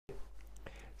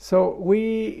So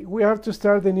we have to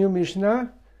start the new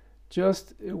Mishnah,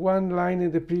 just one line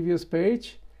in the previous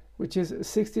page, which is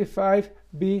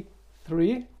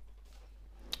 65b3.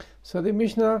 So the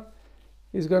Mishnah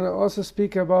is going to also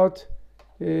speak about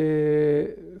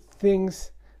things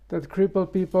that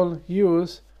crippled people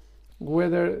use,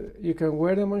 whether you can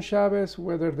wear them on Shabbos,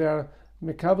 whether they are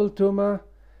mekabel tuma.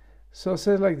 So it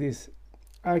says like this: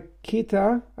 a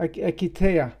kitea.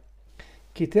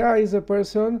 Kitea is a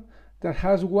person that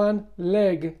has one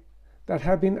leg that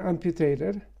have been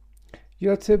amputated.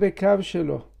 Yotze bekav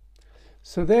shelo.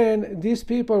 So then these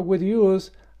people would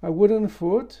use a wooden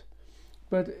foot,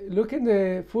 but look in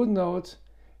the footnotes,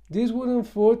 this wooden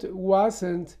foot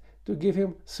wasn't to give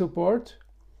him support.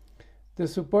 The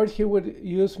support he would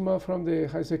use more from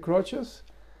the crotches,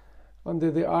 under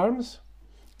the arms.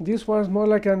 This was more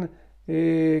like an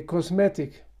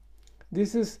cosmetic.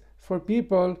 This is for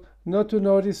people not to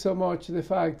notice so much the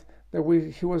fact that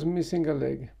he was missing a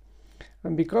leg.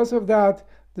 And because of that,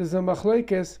 there's a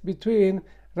machlokes between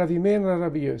Rabbi Meir and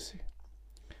Rabbi Yossi.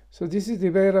 So this is the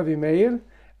way Rabbi Meir,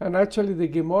 and actually the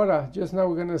Gemara, just now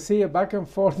we're going to see a back and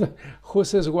forth who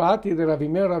says what, either Rabbi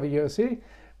Meir or Rabbi Yossi.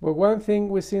 But one thing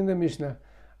we see in the Mishnah,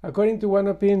 according to one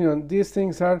opinion, these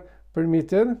things are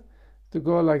permitted to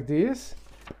go like this.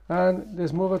 And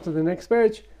let's move on to the next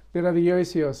page, the Rabbi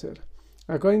Yossi Oser.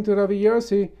 According to Rabbi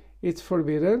Yossi, it's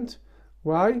forbidden.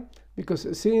 Why? Because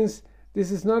since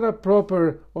this is not a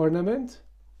proper ornament,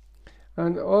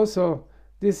 and also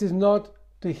this is not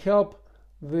to help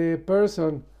the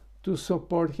person to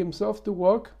support himself to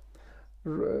walk,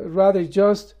 rather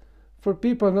just for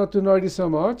people not to notice so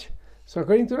much. So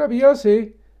according to Rabbi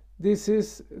Yossi, this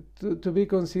is to be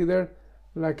considered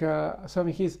like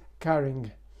something he's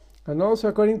carrying. And also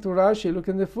according to Rashi, look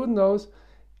in the footnotes,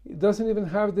 it doesn't even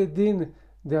have the din,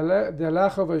 the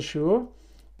halach of a shoe,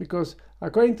 because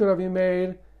according to Rabbi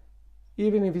Meir,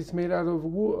 even if it's made out of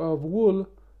wood,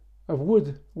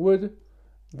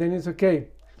 then it's okay.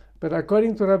 But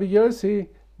according to Rabbi Yossi,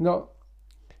 no.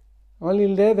 Only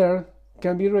leather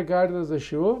can be regarded as a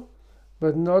shoe,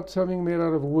 but not something made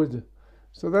out of wood.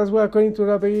 So that's why, according to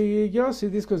Rabbi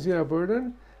Yossi, this is considered a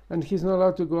burden, and he's not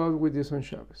allowed to go out with this on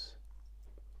Shabbos.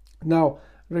 Now,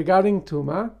 regarding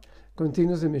Tuma,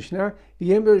 continues the Mishnah,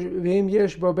 V'em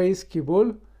yesh bo beis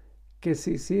kibul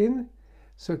kesisin.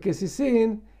 So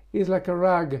kesisin is like a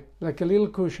rag, like a little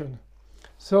cushion.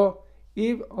 So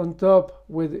if on top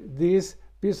with this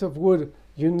piece of wood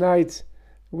unites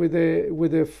with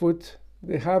the foot,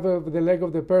 the half of the leg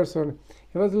of the person,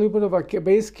 it has a little bit of a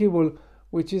beis kibul,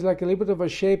 which is like a little bit of a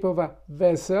shape of a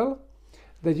vessel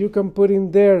that you can put in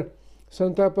there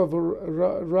some type of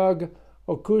rug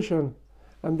or cushion,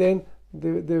 and then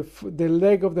the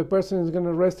leg of the person is going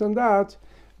to rest on that.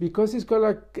 Because it's called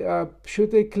like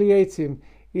shute kliatzim,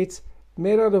 it's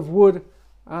made out of wood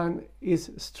and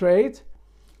is straight.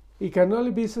 It can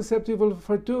only be susceptible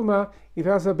for tuma if it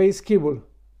has a beis kibul,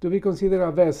 to be considered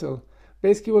a vessel.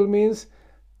 Beis kibul means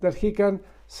that he can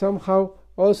somehow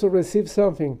also receive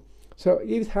something. So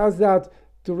if it has that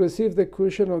to receive the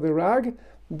cushion or the rag,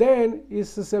 then it's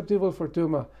susceptible for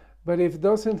tuma. But if it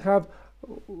doesn't have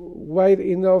wide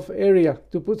enough area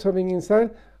to put something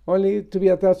inside, only to be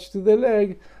attached to the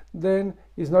leg, then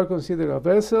it's not considered a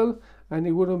vessel, and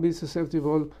it wouldn't be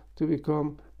susceptible to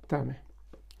become tame.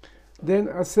 Then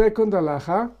a second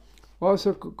halacha,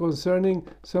 also concerning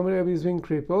somebody who is being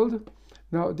crippled.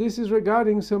 Now this is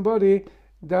regarding somebody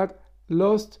that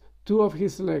lost two of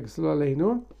his legs, lo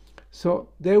aleinu. So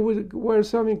they would wear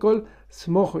something called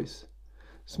smochos.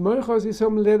 Smochos is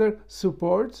some leather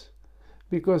supports,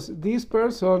 because this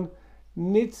person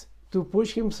needs to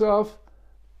push himself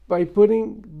by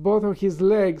putting both of his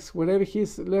legs, whatever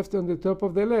he's left on the top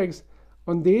of the legs,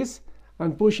 on this,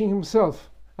 and pushing himself.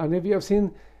 And if you have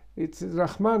seen, it's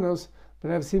Rahmanos,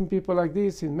 but I've seen people like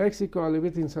this in Mexico, a little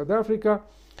bit in South Africa.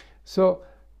 So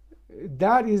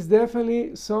that is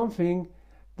definitely something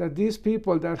that these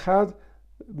people that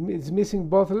is missing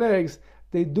both legs,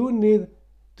 they do need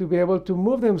to be able to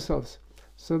move themselves.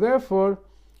 So therefore,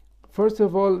 first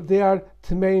of all, they are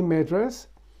tmei medres,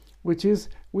 which is,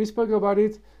 we spoke about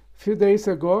it a few days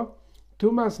ago.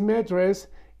 Tuma's medres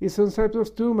is some type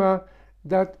of tuma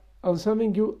that on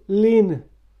something you lean.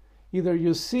 Either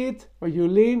you sit, or you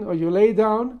lean, or you lay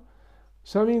down.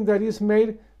 Something that is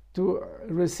made to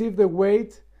receive the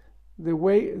weight, the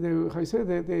weight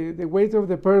of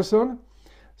the person.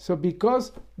 So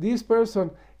because this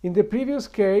person, in the previous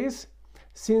case,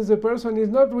 since the person is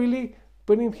not really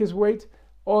putting his weight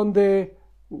on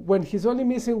when he's only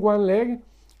missing one leg,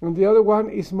 and the other one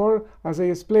is more, as I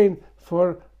explained,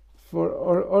 for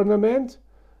ornament.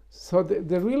 So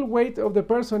the real weight of the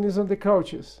person is on the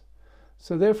couches.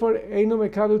 So therefore, Eino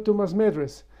Mekabel Tumas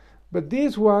Medres. But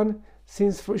this one,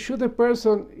 since for sure the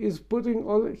person is putting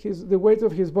all the weight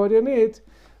of his body on it,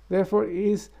 therefore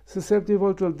is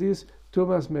susceptible to this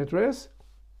Tumas Medres.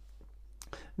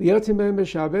 The Yotzim Behem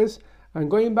B'Shabbos, and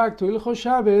going back to Ilchos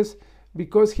Shabbos,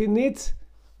 because he needs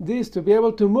this to be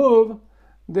able to move,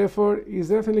 therefore is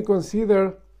definitely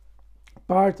considered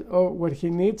part of what he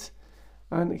needs,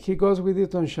 and he goes with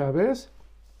it on Shabbos.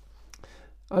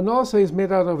 And also is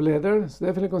made out of leather, it's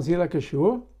definitely considered like a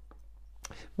shoe.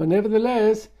 But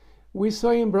nevertheless, we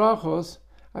saw in Brachos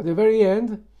at the very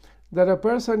end that a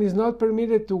person is not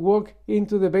permitted to walk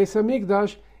into the Beis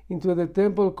Hamikdash, into the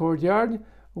temple courtyard,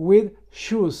 with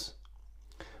shoes.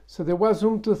 So there was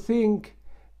room to think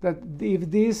that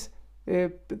if this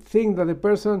thing that the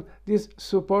person, these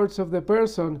supports of the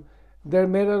person, they're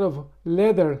made out of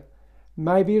leather,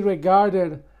 might be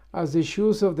regarded as the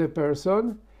shoes of the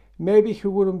person, maybe he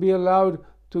wouldn't be allowed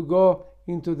to go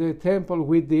into the temple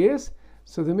with this.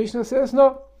 So the Mishnah says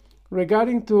no.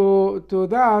 Regarding to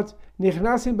that,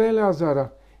 Nichnasim ben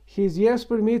le'azara, he is yes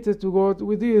permitted to go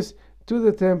with this to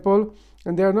the temple,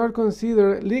 and they are not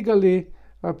considered legally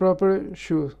a proper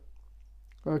shoe.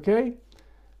 Okay?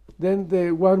 Then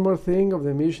the one more thing of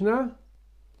the Mishnah.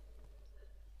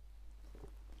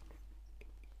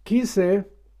 Kise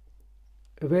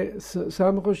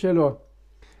ve'samcho shelo.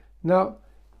 Now,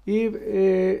 if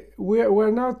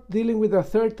we're not dealing with a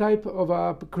third type of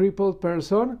a crippled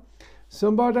person,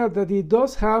 somebody that he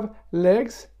does have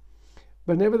legs,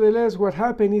 but nevertheless what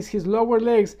happened is his lower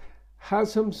legs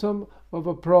has some of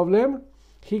a problem.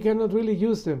 He cannot really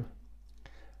use them.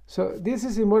 So this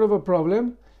is more of a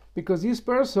problem, because this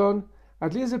person,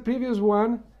 at least the previous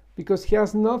one, because he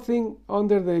has nothing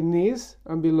under the knees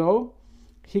and below,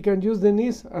 he can use the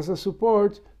knees as a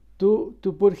support to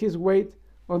put his weight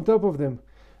on top of them.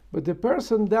 But the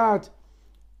person that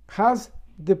has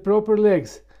the proper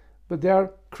legs, but they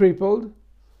are crippled,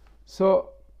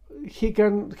 so he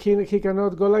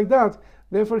cannot go like that.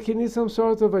 Therefore, he needs some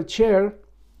sort of a chair,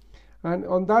 and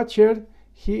on that chair,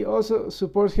 he also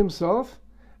supports himself,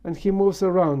 and he moves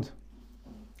around.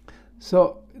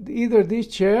 So either this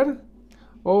chair,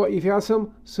 or if he has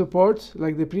some support,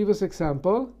 like the previous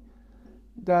example,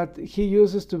 that he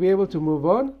uses to be able to move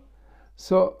on.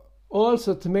 So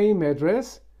also Tmei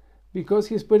Medres, because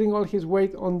he's putting all his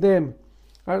weight on them,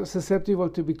 are susceptible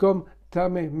to become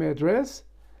Tamei Medres,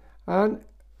 and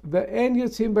the En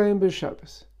Yotzim Behem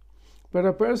B'Shabbos. But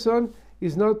a person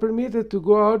is not permitted to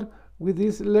go out with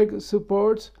these leg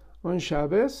supports on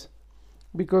Shabbos,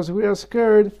 because we are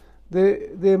scared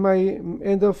they might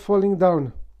end up falling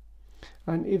down.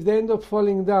 And if they end up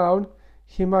falling down,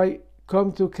 he might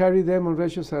come to carry them on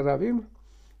Reshus Harabim.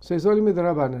 So it's only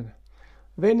midrabanan.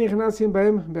 V'nichnasim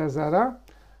b'hem be'azara,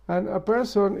 and a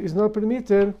person is not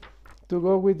permitted to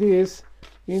go with this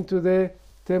into the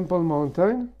temple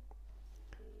mountain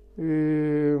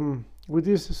with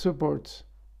these supports,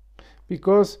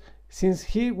 because since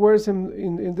he wears them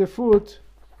in the foot,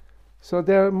 so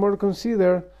they are more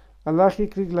considered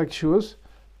halachically like shoes,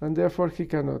 and therefore he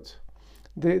cannot.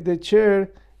 The chair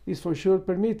is for sure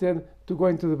permitted to go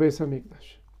into the Beis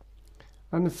Hamikdash.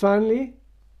 And finally,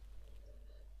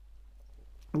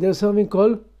 there's something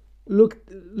called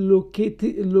lukitmin.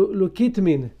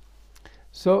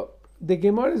 So the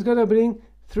Gemara is going to bring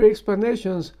three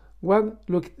explanations what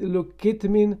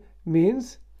lukitmin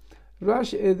means. The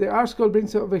Arskol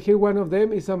brings over here one of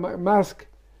them is a mask,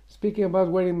 speaking about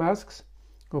wearing masks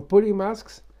or putting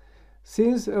masks.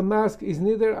 Since a mask is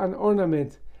neither an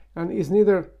ornament and is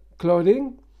neither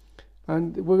clothing,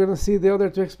 and we're going to see the other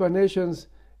two explanations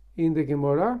in the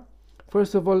Gemara.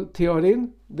 First of all,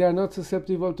 Teorin, they are not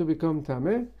susceptible to become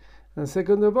Tameh. And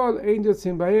second of all, Ein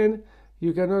Yotzim Behem,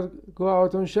 you cannot go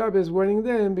out on Shabbos wearing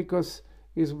them because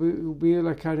it will be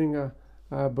like carrying a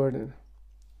burden.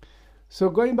 So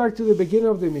going back to the beginning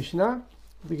of the Mishnah,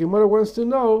 the Gemara wants to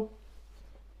know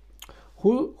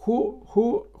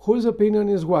whose opinion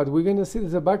is what. We're going to see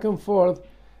there's a back and forth.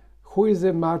 Who is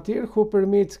the matir? Who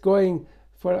permits going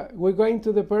for? We're going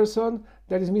to the person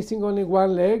that is missing only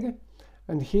one leg,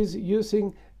 and he's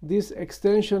using this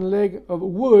extension leg of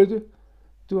wood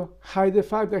to hide the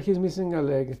fact that he's missing a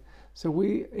leg. So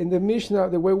we, in the Mishnah,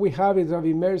 the way we have it,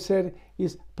 Rabbi Meir said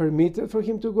is permitted for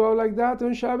him to go like that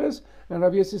on Shabbos, and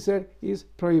Rabbi Yossi said is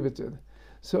prohibited.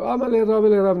 So Amale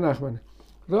Rabbi Rav Nachman.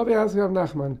 Rabbi asked Rav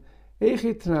Nachman,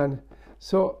 Eichitnan.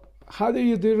 So how do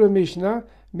you do the Mishnah?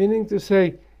 Meaning to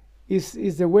say,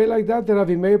 is the way like that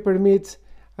Rabbi Meir permits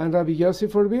and Rabbi Yossi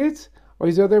forbids, or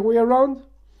is the other way around?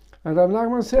 And Rav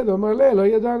Nachman said, Omar le lo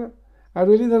yadana. I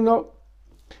really don't know.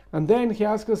 And then he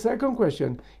asks a second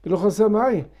question.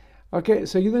 Okay,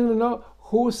 so you don't even know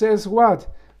who says what.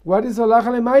 What is halacha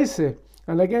lemaise?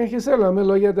 And again he said, Lame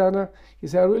lo yadana. He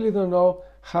said, I really don't know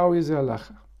how is the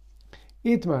halacha.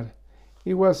 Itmar.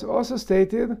 It was also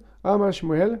stated, Amar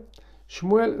Shmuel.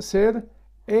 Shmuel said,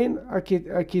 Ein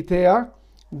akitea.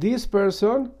 This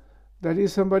person, that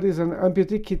is somebody is an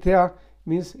amputee. Kitea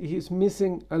means he's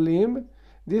missing a limb.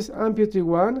 This amputee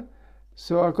one.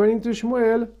 So according to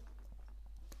Shmuel,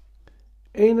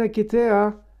 Ein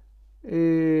akitea.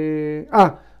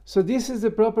 So this is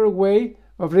the proper way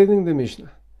of reading the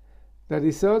Mishnah. That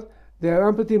is thought the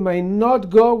amputee might not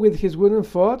go with his wooden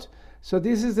foot. So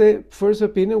this is the first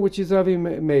opinion, which is Rabbi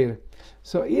Meir.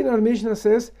 So in our Mishnah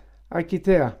says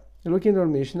akitea. Look in our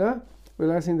Mishnah.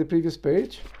 We're asking the previous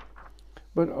page,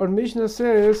 but our Mishnah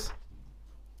says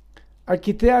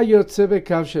akitea yotze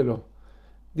bekav shelo.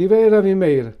 Divrei Rabbi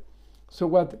Meir. So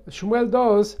what Shmuel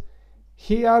does,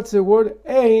 he adds the word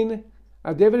ein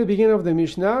at the very beginning of the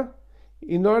Mishnah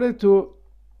in order to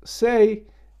say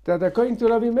that according to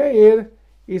Rabbi Meir,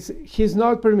 he's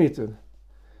not permitted.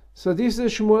 So this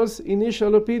is Shmuel's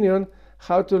initial opinion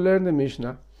how to learn the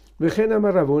Mishnah. V'chen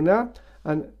amar Ravuna,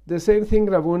 and the same thing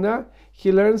Ravuna,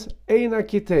 he learns ein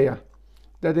akitea,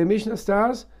 that the Mishnah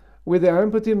starts with the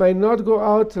amputee might not go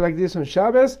out like this on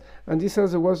Shabbos, and this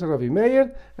is the words of Rabbi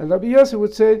Meir, and Rabbi Yosef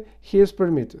would say he is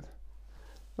permitted.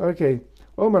 Okay.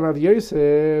 Omar Rabbi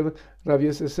Yosef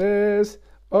says,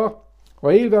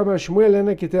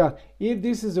 if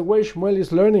this is the way Shmuel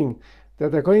is learning,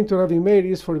 that according to Rabbi Meir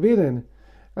is forbidden,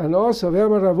 and also and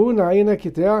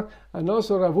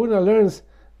also Ravuna learns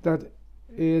that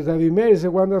Rabbi Meir is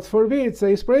the one that forbids, so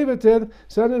it's prohibited,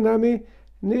 so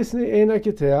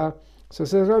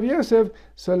says Rabbi Yosef,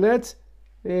 so let's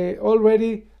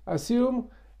already assume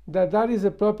that is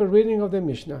the proper reading of the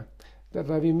Mishnah, that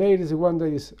Rabbi Meir is the one that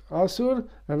is asur,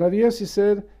 and Rabbi Yossi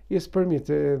said is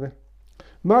permitted.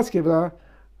 Maskevla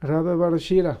Rabbi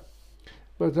Barashira.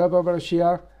 But Rabbi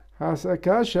Barashia has a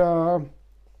kasha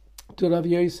to Rabbi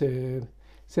Yosef.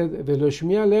 Said,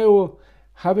 Veloshmiya leu,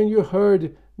 haven't you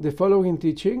heard the following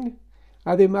teaching?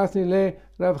 Adimasni le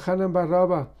Rav Chanan bar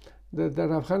Rabba. The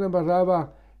Rav Chanan bar Rabba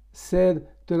said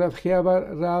to Rav Chia bar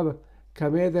Rab,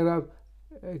 Kameh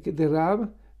de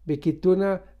Rab,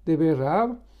 Bekituna de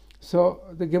Berab. So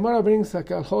the Gemara brings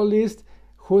a whole list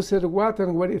who said what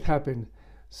and where it happened.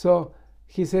 So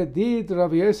he said, did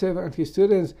Rabbi Yosef and his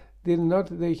students, did not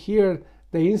they hear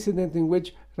the incident in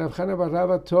which Rav Chana bar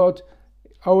Rabba taught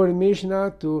our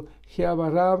Mishnah to Chia bar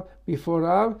Rab before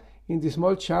Rab in the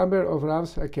small chamber of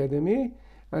Rab's academy?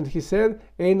 And he said,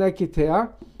 Eina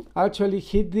kitea. Actually,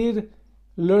 he did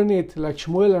learn it like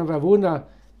Shmuel and Ravuna,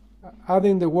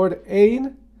 adding the word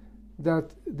ein,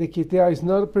 that the kitea is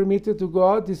not permitted to go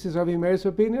out. This is Rabbi Meir's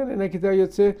opinion. And kitea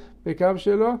yotze bekav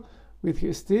shelo, with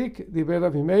his stick, the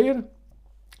Rabbi Meir.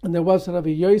 And there was Rabbi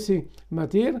Yossi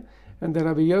Matir, and the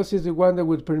Rabbi Yossi is the one that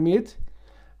would permit.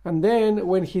 And then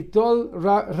when he told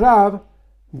Rav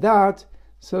that,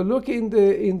 so look in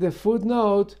the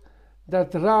footnote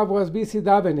that Rav was busy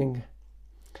davening.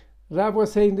 Rav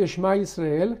was saying the Shema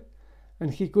Yisrael,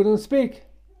 and he couldn't speak.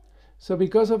 So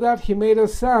because of that, he made a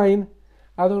sign.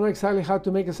 I don't know exactly how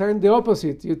to make a sign. The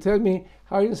opposite. You tell me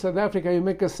how in South Africa you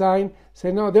make a sign.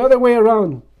 Say, no, the other way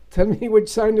around. Tell me which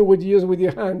sign you would use with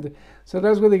your hand. So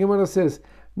that's what the Gemara says.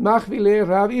 Machvile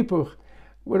Rav Ipuch.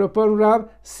 Whereupon Rav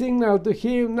signaled to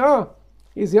him, no,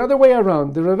 it's the other way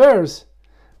around, the reverse.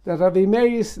 That Rabbi Meir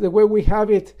is the way we have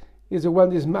it, is the one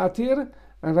that is Matir,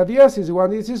 and Rabbi Yossi is the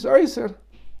one that is Oyser.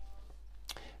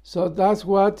 So that's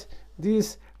what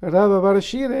this Rabbi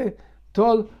Barashire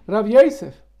told Rabbi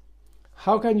Yosef.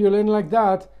 How can you learn like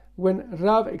that when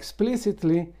Rav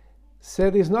explicitly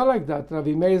said it's not like that?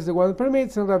 Rabbi Meir is the one that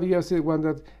permits, and Rabbi Yossi is the one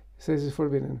that says it's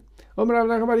forbidden. Rav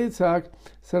Nachman bar Yitzchak,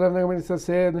 so Rav Nachman bar Yitzchak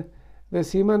said,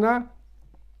 Vesimana,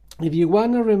 if you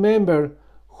want to remember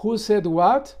who said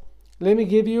what, let me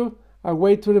give you a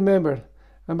way to remember.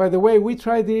 And by the way, we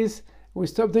tried this. We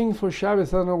stopped doing for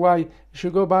Shabbos. I don't know why. You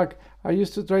should go back. I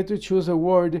used to try to choose a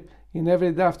word in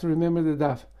every daf to remember the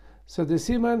daf. So the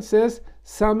Siman says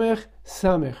Samech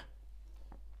Samech.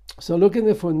 So look in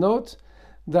the footnote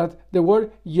that the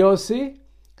word Yossi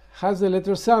has the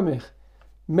letter Samech.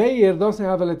 Meir doesn't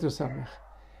have a letter Samech.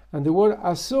 And the word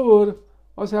Asur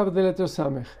also have the letter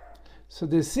Samech. So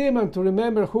the Siman to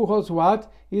remember who holds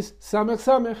what is Samech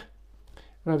Samech.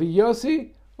 Rabbi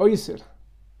Yossi Oyser.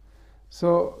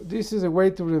 So this is a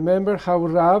way to remember how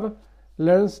Rav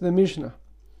learns the Mishnah.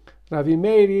 Rabbi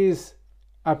Meir is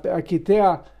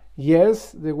Akitea,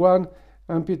 yes, the one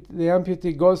the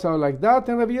amputee goes out like that,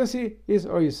 and Rabbi Yossi is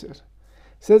Oyser.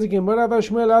 Says Gemara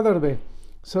Shmuel Adarbe.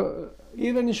 So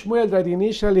even Shmuel, that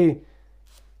initially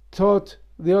thought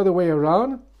the other way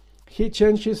around, he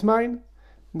changed his mind.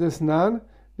 There's none,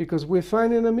 because we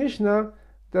find in a Mishnah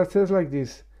that says like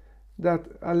this, that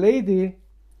a lady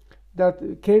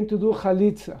that came to do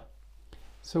chalitza.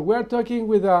 So we're talking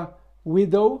with a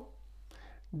widow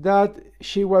that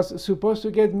she was supposed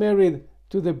to get married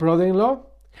to the brother-in-law.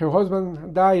 Her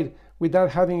husband died without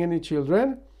having any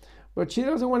children, but she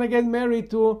doesn't want to get married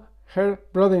to her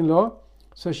brother-in-law,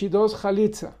 so she does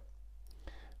chalitza.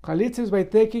 Chalitza is by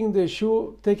taking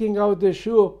out the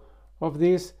shoe of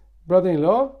this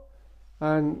brother-in-law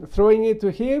and throwing it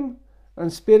to him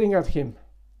and spitting at him.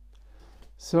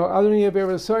 So I don't know if you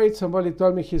ever saw it. Somebody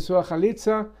told me he saw a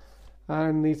chalitza,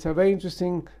 and it's a very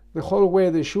interesting, the whole way,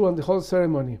 the shoe and the whole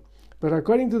ceremony. But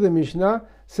according to the Mishnah,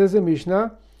 says the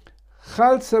Mishnah,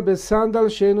 chalza besandal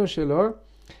sheino shelo,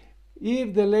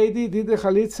 if the lady did the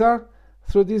chalitza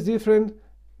through these different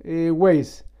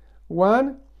ways.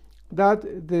 One,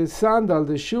 that the sandal,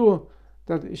 the shoe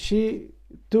that she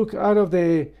took out of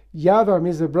the yavam,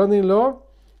 is the brother-in-law,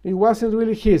 it wasn't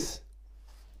really his.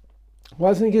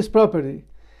 Wasn't his property.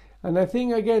 And I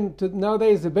think, again,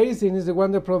 nowadays the basin is the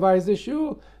one that provides the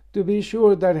shoe to be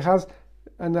sure that it has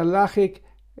an halachic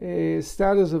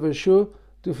status of a shoe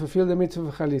to fulfill the mitzvah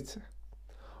of chalitza.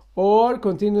 Or,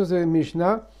 continues the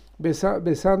Mishnah,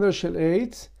 besandal shel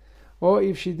eitz, or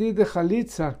if she did the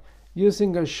chalitza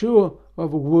using a shoe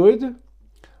of wood,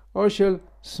 or shel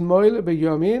smoil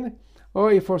beyomin,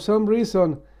 or if for some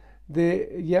reason the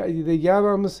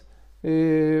yavams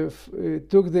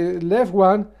took the left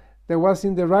one that was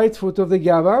in the right foot of the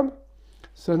yavam,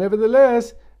 so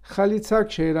nevertheless chalitza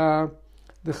kshera,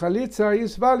 the chalitza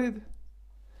is valid.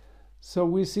 So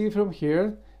we see from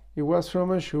here it was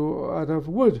from a shoe out of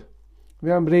wood.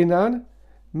 Ve'amrinan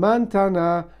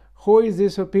mantana, who is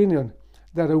this opinion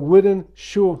that a wooden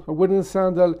shoe, a wooden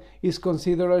sandal, is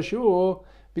considered a shoe?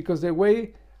 Because the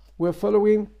way we're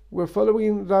following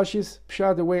Rashi's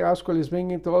pshat, the way Ashkol is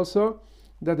bringing it also,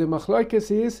 that the machlokes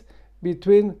is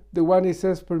between the one he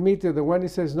says permitted, the one he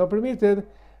says not permitted,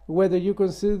 whether you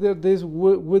consider this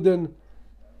wooden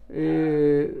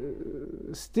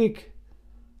stick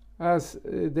as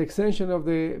the extension of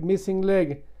the missing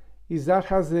leg, is that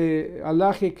has the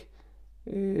halachic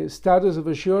status of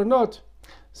a shoe or not.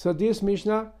 So this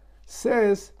Mishnah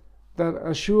says that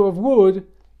a shoe of wood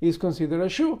is considered a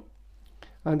shoe,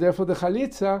 and therefore the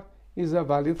chalitza is a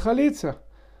valid chalitza.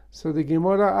 So the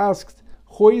Gemara asked,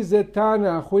 who is the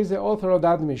Tana, who is the author of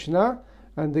that Mishnah?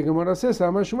 And the Gemara says,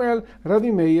 Amar Shmuel,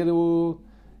 Ravi Meir,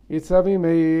 it's Ravi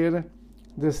Meir,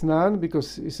 the Snan,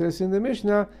 because it says in the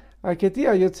Mishnah,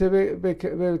 Aketia Yotze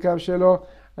Belkav Shelo,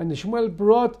 and Shmuel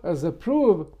brought as a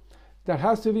proof that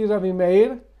has to be Ravi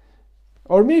Meir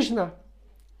or Mishnah,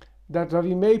 that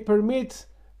Ravi Meir permits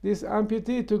this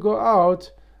amputee to go out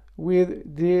with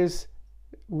this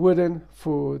wooden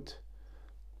foot.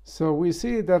 So we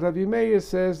see that Rabbi Meir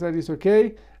says that it's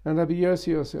okay, and Rabbi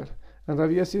Yossi also. And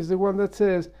Rabbi Yossi is the one that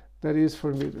says that it is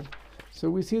forbidden. So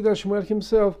we see that Shmuel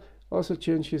himself also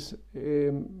changed his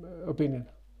opinion.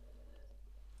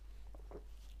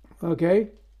 Okay?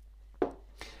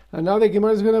 And now the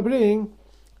Gemara is going to bring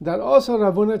that also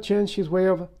Ravuna changed his way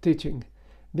of teaching.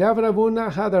 De'av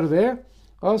Ravuna hadarveh,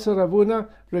 also Ravuna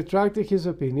retracted his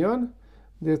opinion.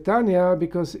 The Tanya,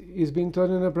 because it's been taught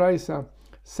in a Braisa,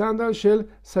 sandal shel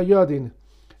sayodin.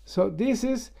 So this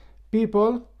is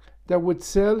people that would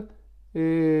sell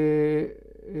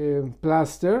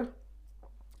plaster.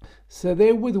 So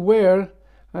they would wear,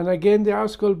 and again the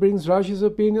article brings Rashi's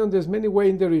opinion. There's many ways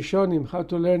in the Rishonim how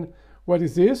to learn what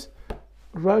is this.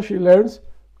 Rashi learns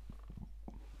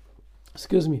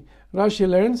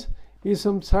is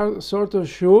some sort of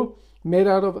shoe made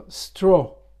out of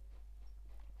straw.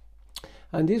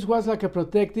 And this was like a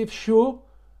protective shoe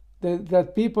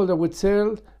that people that would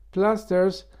sell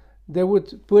plasters, they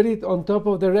would put it on top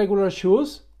of the regular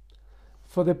shoes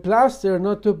for the plaster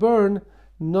not to burn,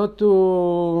 not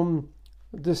to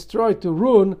destroy, to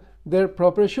ruin their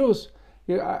proper shoes.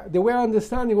 The way I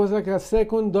understand it was like a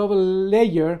second double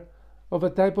layer of a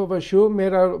type of a shoe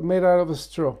made out of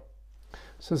straw.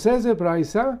 So says the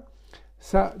Braisa,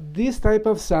 so this type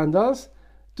of sandals,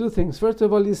 two things. First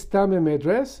of all, is Tameh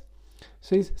Medres.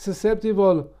 So it's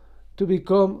susceptible to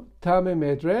become Tameh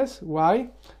Medres. Why?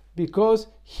 Because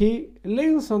he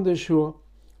leans on the shoe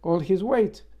all his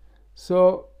weight.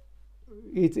 So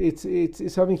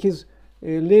it's something he's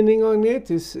leaning on it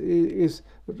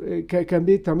can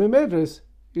be Tameh Medres,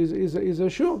 is a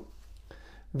shoe.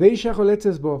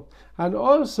 And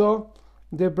also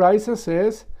the Braisa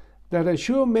says that a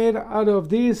shoe made out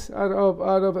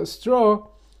of straw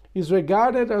is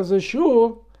regarded as a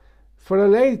shoe for a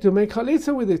lady to make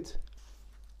chalitza with it.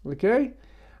 Okay?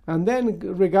 And then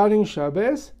regarding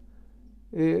Shabbos,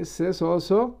 it says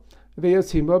also,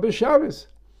 Ve'yotzim bo b'Shabbos.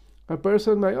 A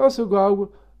person might also go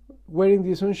out wearing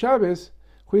this on Shabbos,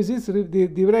 which is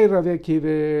divrei Rav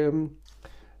Akiva.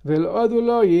 Ve'lodu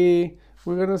lo.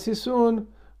 We're going to see soon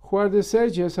who are the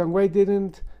sages and why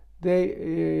didn't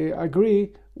they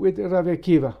agree with Rav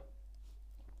Akiva.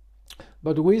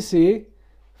 But we see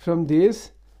from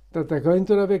this that according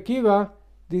to Rav Akiva,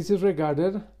 this is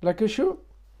regarded like a shoe,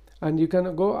 and you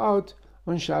can go out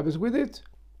on Shabbos with it.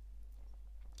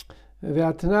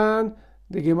 Ve'atnan,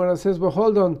 the Gemara says, but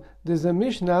hold on, there's a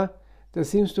Mishnah that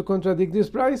seems to contradict this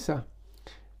brisa.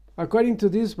 According to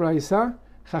this brisa,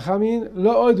 Chachamim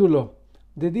lo odulo.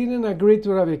 They didn't agree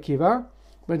to Rav Akiva,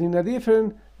 but in a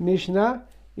different Mishnah,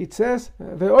 it says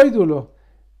ve'oidulo,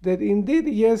 that indeed,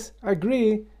 yes,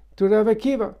 agree to Rav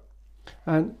Akiva.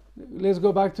 And let's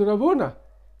go back to Ravuna.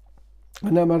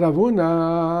 And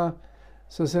Ravuna,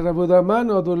 so say Ravuna man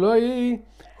oduloi,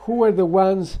 who were the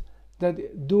ones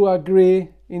that do agree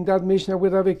in that Mishnah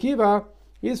with Rav Akiva?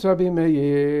 Is Rabbi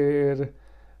Meir.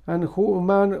 And who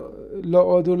man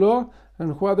lo odulo,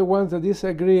 and who are the ones that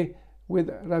disagree with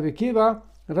Rav Akiva?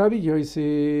 Rabbi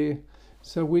Yossi.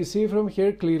 So we see from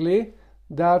here clearly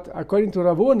that according to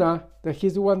Ravuna, that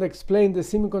he's the one that explained the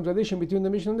seeming contradiction between the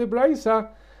Mishnah and the Brisa,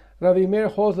 Rabbi Meir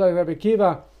holds like Rabbi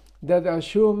Akiva that a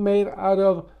shoe made out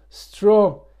of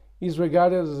straw is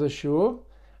regarded as a shoe,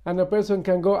 and a person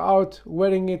can go out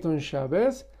wearing it on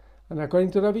Shabbos. And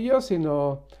according to Rabbi Yossi,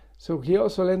 no. So he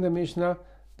also learned the Mishnah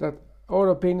that our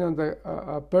opinion that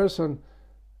a person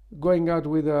going out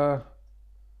with a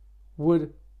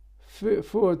wood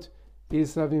foot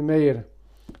is Rabbi Meir.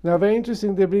 Now, very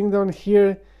interesting, they bring down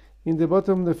here in the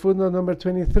bottom of the footnote number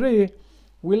 23,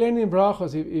 we learn in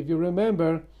Brachos, if you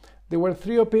remember, there were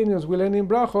three opinions. We learn in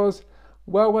Brachos,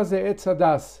 what was the Etz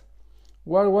Hadas?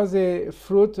 What was the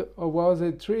fruit or what was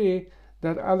the tree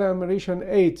that Adam and Rishon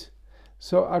ate?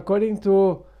 So according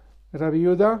to Rabbi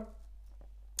Yehuda,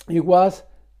 it was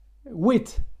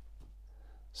wheat.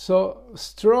 So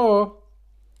straw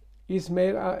is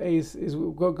made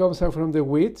comes out from the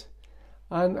wheat,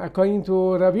 and according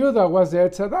to Rabbi Yehuda was the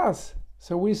Etz Hadas.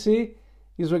 So we see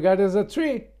is regarded as a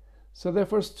tree. So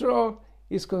therefore straw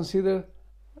is considered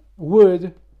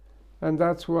wood, and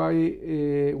that's why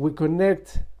we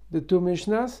connect the two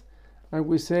Mishnahs, and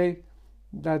we say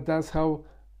that that's how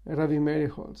Rabbi Meir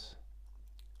holds.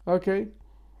 Okay,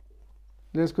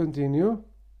 let's continue.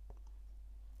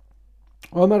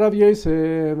 Omar Rav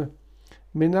Yosef,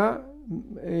 Mena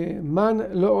man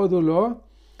lo odulo.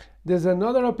 There's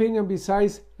another opinion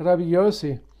besides Rabbi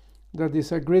Yossi that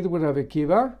disagreed with Rabbi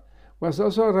Akiva, was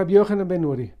also Rabbi Yochanan ben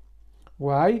Nuri.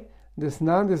 Why? There's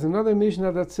another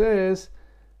Mishnah that says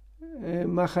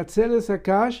machatzeres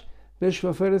akash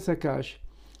veshvoferes akash.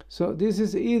 So this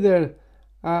is either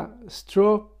a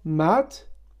straw mat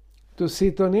to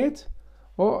sit on it,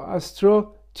 or a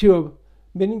straw tube,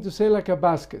 meaning to say like a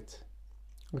basket.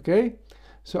 Okay?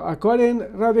 So according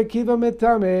Rabbi Akiva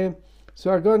metame,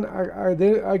 so again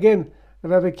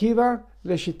Rabbi Akiva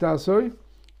leshitasoy,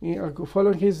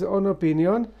 following his own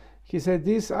opinion, he said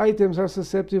these items are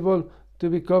susceptible to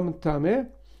become tameh.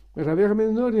 But Rabbi Yochanan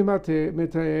ben Nuri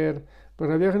metaer, but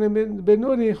Rabbi Yochanan ben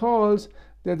Nuri holds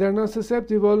that they're not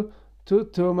susceptible to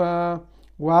tuma.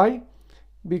 Why?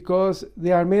 Because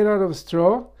they are made out of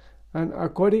straw, and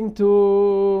according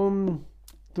to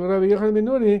Rabbi Yochanan ben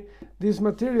Nuri, these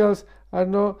materials are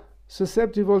not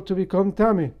susceptible to become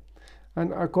tameh.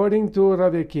 And according to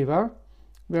Rabbi Akiva,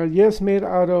 they are yes made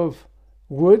out of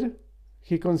wood.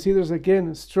 He considers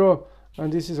again straw,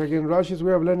 and this is again Rashi's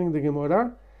way of learning the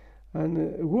Gemara.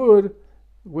 And wood,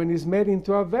 when it's made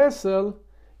into a vessel,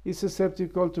 is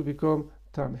susceptible to become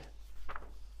tameh.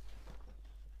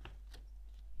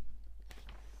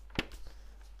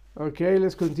 Okay,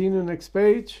 let's continue next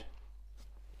page.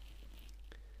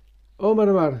 Omar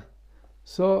Mar.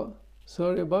 So,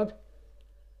 sorry about.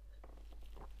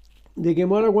 The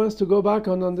Gemara wants to go back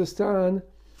and understand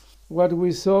what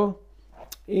we saw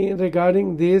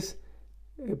regarding this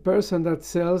person that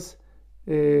sells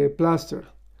plaster.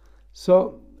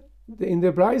 So, in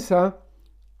the Brisa,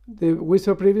 we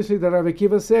saw previously that Rabbi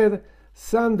Akiva said,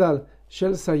 "Sandal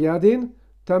shel sayadin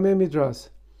tameh midras."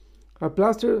 A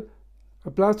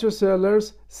plaster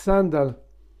seller's sandal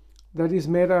that is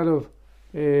made out of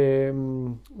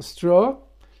straw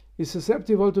is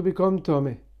susceptible to become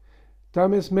tameh.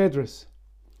 Tames medras.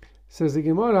 Says the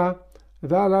Gemara,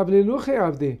 "V'alav liluche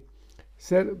avdi."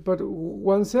 Said, but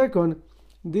 1 second,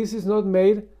 this is not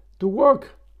made to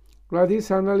work. Right? This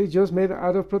sandal is just made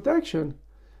out of protection.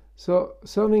 So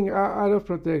something out of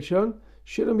protection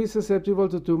shouldn't be susceptible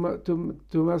to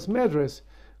tumas medres.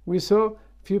 We saw a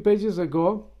few pages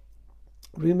ago,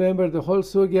 remember the whole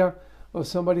sugya of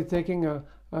somebody taking a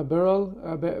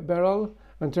barrel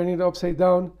and turning it upside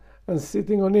down and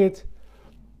sitting on it,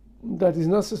 that is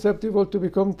not susceptible to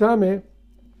become tame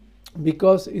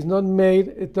because it's not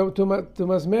made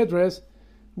tumas medres,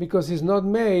 because it's not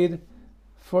made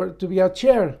to be a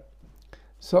chair.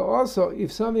 So also,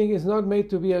 if something is not made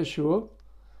to be a shoe,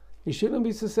 it shouldn't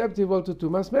be susceptible to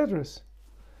tumas medres.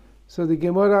 So the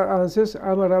Gemara answers,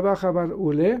 Amar Rabba Chabar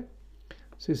Ule.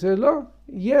 So he says, no,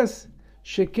 yes,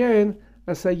 sheken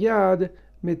asayad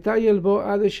metayel bo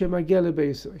ade shemagel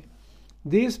beisoy.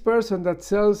 This person that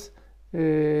sells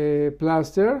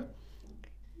plaster,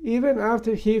 even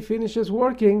after he finishes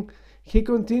working, he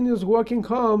continues walking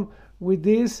home with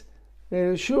these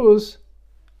shoes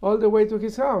all the way to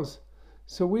his house.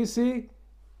 So we see,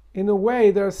 in a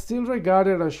way, they are still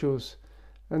regarded as shoes,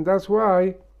 and that's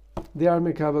why they are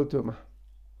mekabel tuma.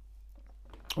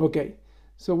 Okay,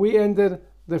 so we ended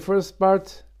the first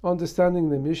part understanding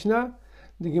the Mishnah.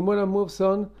 The Gemara moves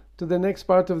on to the next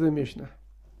part of the Mishnah.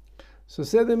 So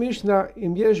said the Mishnah,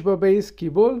 Im yesh bo beis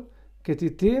kibul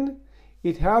ketitin,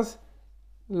 it has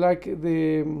like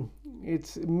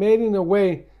it's made in a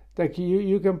way that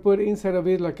you can put inside of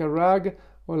it like a rag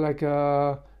or like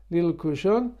a little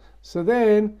cushion. So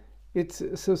then it's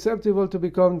susceptible to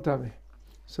become tame.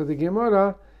 So the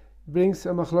Gemara brings a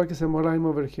machlokes amoraim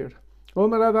over here.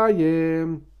 Omar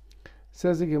Abaye,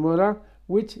 says the Gemara,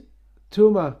 which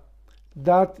tuma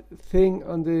that thing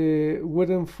on the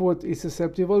wooden foot is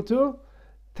susceptible to?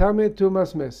 Tame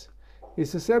tumas mes. Is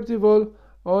susceptible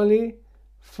only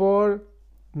for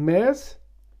mes,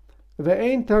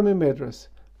 ve'ein tame medras,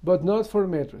 but not for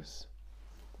medras.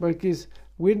 Because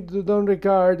we don't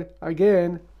regard,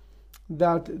 again,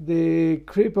 that the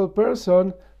crippled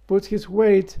person puts his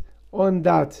weight on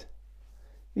that.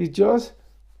 It's just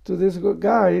to this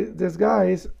guy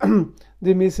is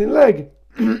the missing leg.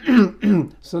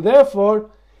 So therefore,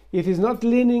 if he's not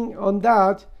leaning on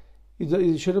that,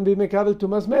 it shouldn't be mekabel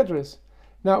tumas medres.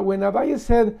 Now, when Abaye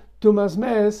said tumas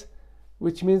mes,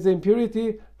 which means the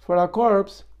impurity for a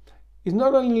corpse, is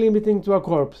not only limiting to a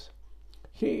corpse.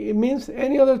 It means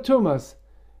any other tumas.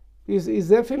 Is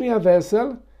definitely a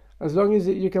vessel, as long as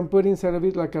you can put inside of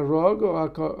it like a rug or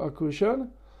a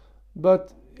cushion,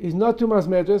 but it's not tumas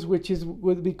medres, which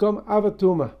would become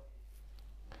avatuma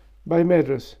by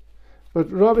medres.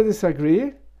 But Rove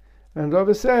disagree, and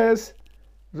Rove says,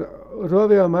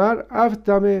 Rove Amar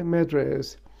avtame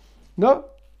medres. No,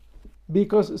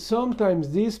 because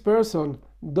sometimes this person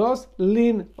does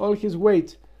lean all his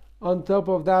weight on top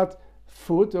of that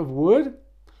foot of wood,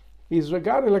 is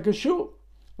regarded like a shoe,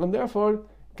 and therefore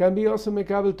can be also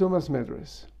mekabel tumas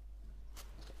medres.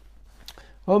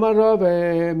 Omar Rav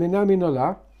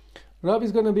minaminola. Rav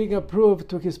is going to bring a proof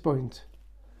to his point.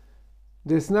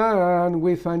 Desnaran,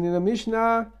 we find in the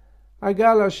Mishnah,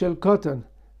 agala shel cotton,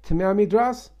 tmea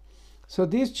midras. So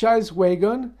this child's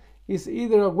wagon is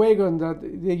either a wagon that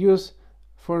they use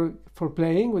for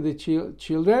playing with the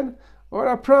children, or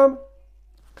a pram.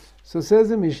 So says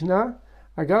the Mishnah,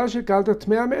 agala shel kalta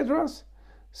tmea midras.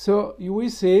 So we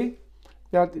see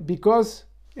that because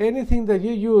anything that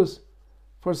you use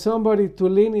for somebody to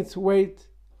lean its weight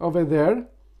over there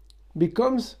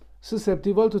becomes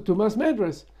susceptible to tumas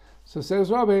medres. So says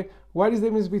Rabbi, what is the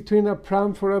difference between a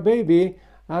pram for a baby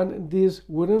and this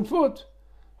wooden foot?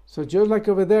 So just like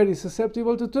over there is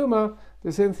susceptible to tuma,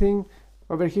 the same thing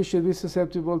over here should be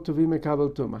susceptible to be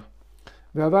mekabel tuma.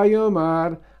 Abaye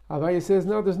Omar, Abaye says,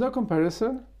 no, there's no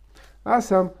comparison.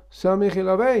 Asam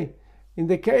samichil. In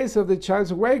the case of the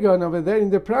child's wagon over there in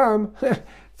the pram,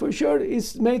 for sure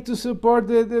it's made to support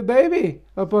the baby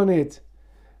upon it.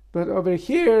 But over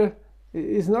here,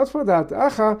 it's not for that.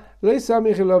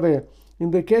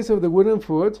 In the case of the wooden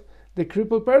foot, the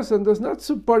crippled person does not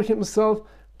support himself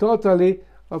totally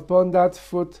upon that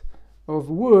foot of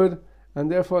wood, and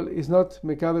therefore is not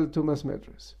mekabel tumas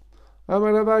medres.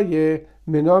 Amar Abaye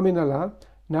menominala.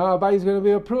 Now Abaye is going to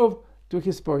be a proof to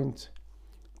his point.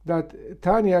 That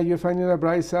Tanya, you find in a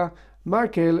Braisa,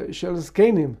 makel shel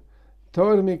zkenim,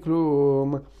 tor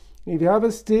miklum. If you have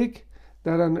a stick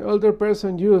that an older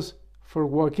person uses for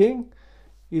walking,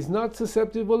 is not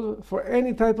susceptible for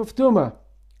any type of tuma.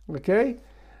 Okay?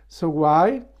 So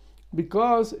why?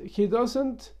 Because he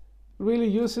doesn't really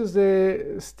uses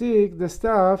the stick, the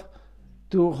staff,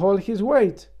 to hold his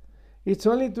weight. It's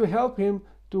only to help him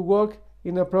to walk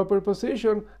in a proper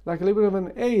position, like a little bit of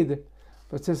an aid.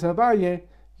 But says Abaye,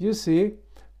 you see,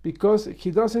 because he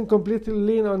doesn't completely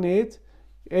lean on it,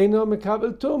 ain't no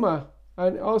mekabel tuma,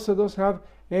 and also doesn't have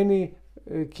any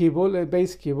kibul, a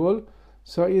base kibul.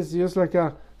 So it's just like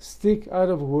a stick out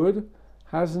of wood,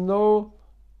 has no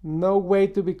way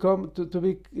to be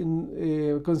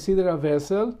considered a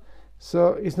vessel,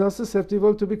 so it's not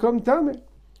susceptible to become tameh.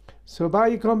 So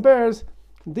Bai compares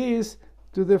this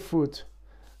to the foot.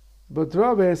 But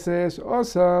Rabbi says,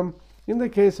 awesome, in the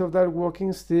case of that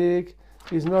walking stick,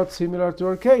 is not similar to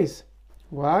our case.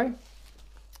 Why?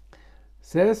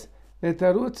 Says,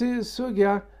 Etarutzi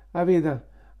sugya avida.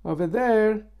 Over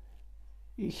there,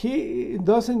 he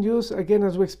doesn't use, again,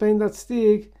 as we explained, that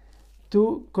stick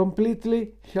to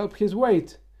completely help his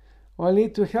weight, only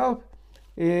to help.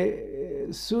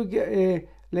 Letorutzi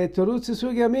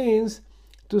sugya means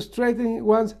to straighten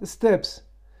one's steps.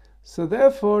 So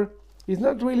therefore, it's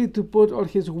not really to put all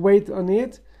his weight on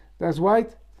it. That's why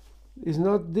it's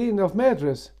not din of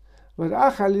medres.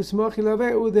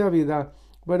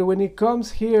 But when it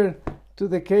comes here to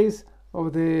the case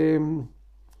of the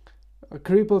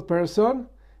crippled person,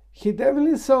 he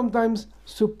definitely sometimes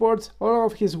supports all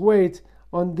of his weight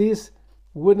on this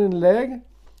wooden leg,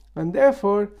 and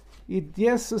therefore it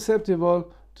is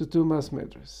susceptible to tumas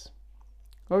medres.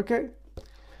 Okay.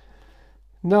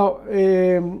 Now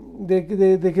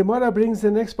the Gemara brings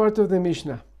the next part of the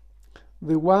Mishnah,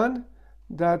 the one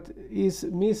that is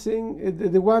missing,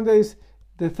 the one that is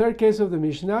the third case of the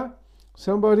Mishnah.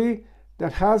 Somebody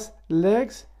that has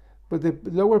legs, but the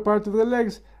lower part of the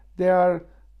legs, they are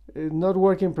not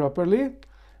working properly,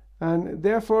 and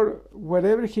therefore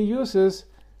whatever he uses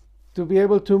to be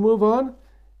able to move on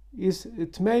is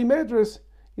tmei medres,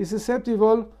 is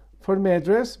susceptible for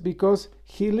medres because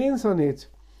he leans on it.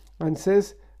 And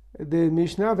says the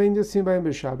Mishnah,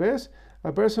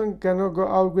 a person cannot go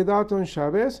out without on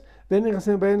Shabbos, and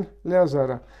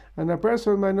a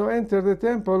person might not enter the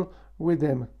temple with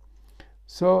them.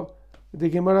 So the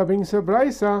Gemara brings a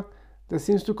brisa that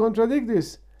seems to contradict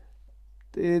this.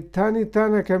 Tani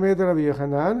Tana Kamed Rabbi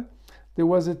Yochanan, there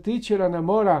was a teacher, an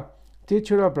Amora,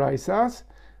 teacher of brisas,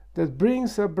 that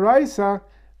brings a brisa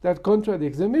that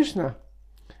contradicts the Mishnah.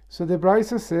 So the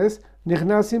brisa says,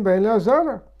 Nichnasim Bein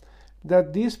Lazara,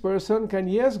 that this person can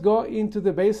go into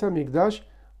the Beis Hamikdash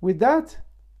with that.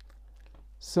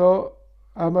 So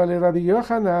Amale Rabbi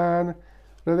Yochanan,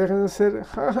 Rabbi Yochanan said,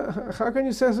 how can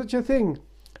you say such a thing?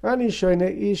 There's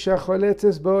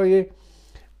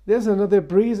another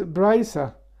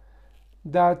brisa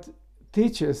that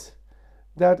teaches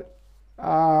that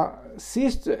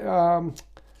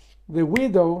the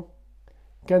widow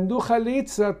can do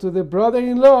chalitza to the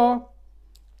brother-in-law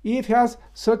if he has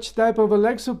such type of a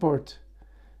leg support,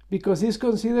 because he's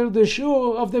considered the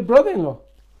shoe of the brother-in-law.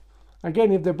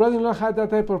 Again, if the brother-in-law had that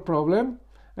type of problem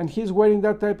and he's wearing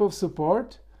that type of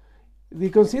support, they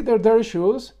consider their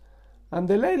shoes, and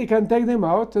the lady can take them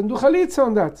out and do chalitza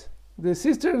on that, the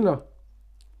sister-in-law.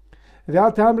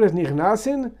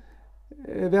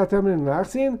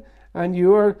 And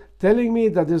you are telling me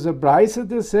that there's a brisa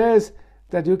that says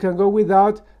that you can go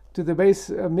without to the Beis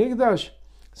Hamikdash.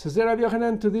 So says Rabbi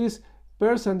Yochanan to this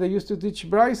person that used to teach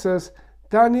brisas,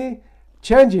 Tani,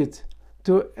 change it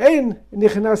to Ein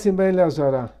Nichnasim Bein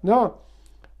Lazara. No,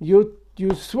 you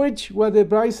switch what the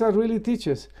brisa really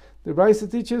teaches. The brisa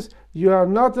teaches you are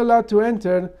not allowed to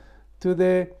enter to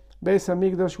the Beis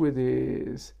Hamikdash with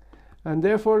this, and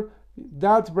therefore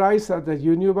that brisa that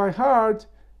you knew by heart,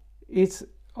 it's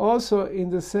also in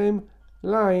the same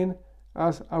line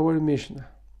as our Mishnah.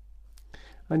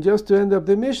 And just to end up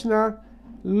the Mishnah,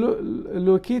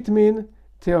 Lukitmin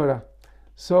Teora.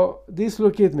 So this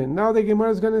Lukitmin. Now the Gemara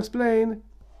is going to explain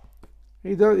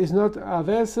it's not a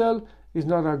vessel, it's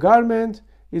not a garment,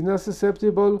 it's not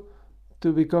susceptible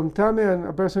to become tameh, and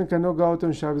a person cannot go out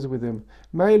on Shabbos with them.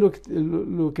 My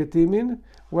Luketimin,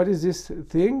 what is this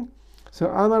thing? So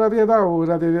Amar Rabbi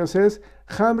Abahu says,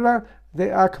 Chamra de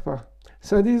Akpa.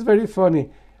 So this is very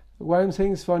funny. Why I'm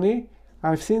saying it's funny,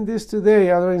 I've seen this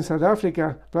today, either in South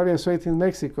Africa, probably I saw it in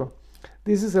Mexico.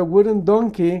 This is a wooden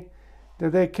donkey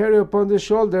that they carry upon the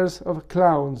shoulders of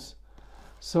clowns.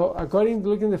 So according to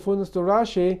looking the footnotes to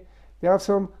Rashi, they have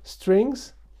some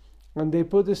strings, and they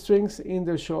put the strings in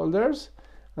their shoulders,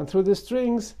 and through the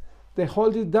strings they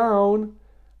hold it down,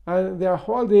 and they are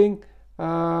holding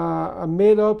a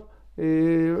made up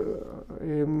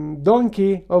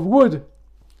donkey of wood.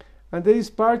 And this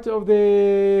is part of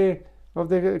the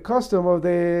custom of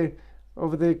the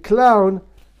clown,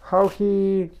 how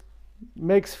he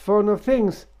makes fun of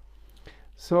things.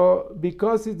 So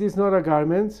because it is not a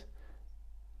garment,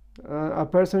 a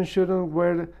person shouldn't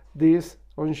wear this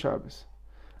on Shabbos.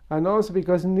 And also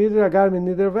because neither a garment,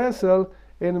 neither a vessel,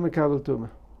 en mekabel tuma.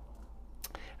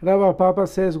 Rabbi Papa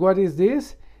says, what is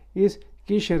this? Is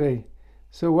kisherei.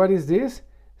 So what is this?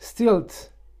 Stilts.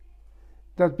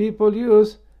 that people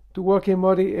use to walk in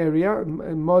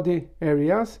muddy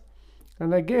areas.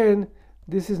 And again,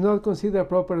 this is not considered a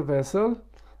proper vessel.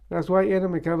 That's why eno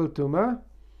mekabel tuma.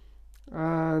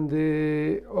 And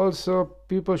also,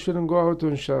 people shouldn't go out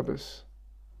on Shabbos.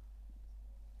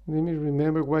 Let me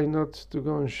remember why not to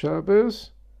go on Shabbos.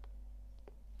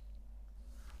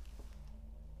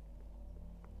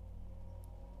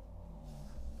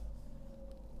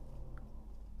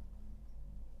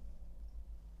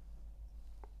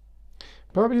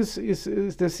 Probably is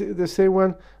the same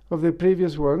one of the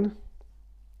previous one.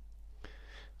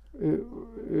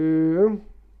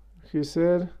 He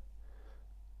said,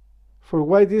 for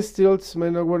why these stilts may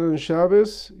not work on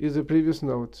Shabbos is the previous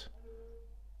note.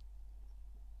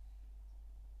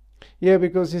 Yeah,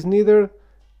 because it's neither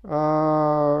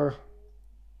a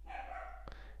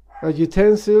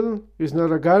utensil, it's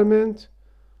not a garment,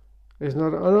 it's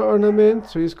not an ornament,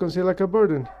 so it's considered like a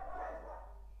burden.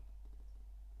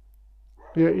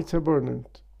 Yeah, it's a burden.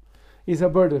 It's a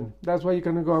burden. That's why you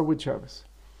cannot go out with Shabbos.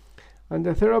 And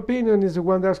the third opinion is the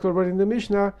one that's covered in the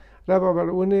Mishnah. Rabbi Bar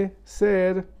Une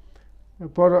said,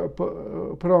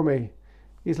 promei.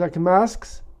 It's like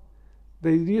masks.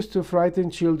 They used to frighten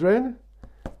children.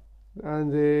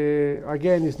 And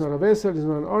again, it's not a vessel, it's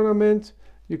not an ornament.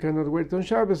 You cannot wear it on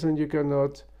Shabbos, and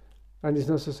it's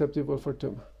not susceptible for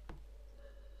tumah.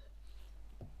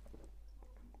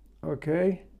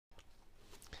 Okay.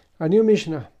 A new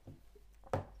Mishnah.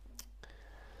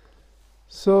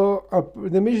 So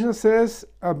the Mishnah says,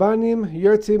 Abanim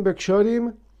yotzim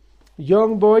bekshorim,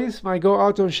 young boys might go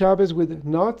out on Shabbos with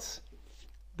knots.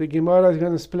 The Gemara is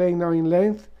going to explain now in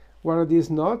length what are these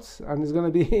knots, and it's going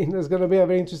to be a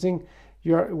very interesting.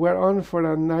 We're on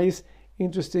for a nice,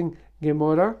 interesting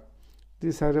Gemara,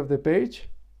 this side of the page.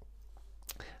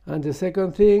 And the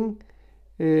second thing,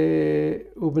 ubnei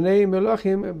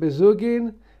melachim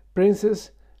bezugin,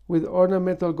 princes with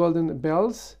ornamental golden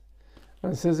bells.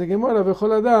 And says the Gemara,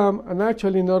 v'chol adam, and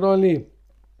actually not only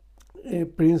a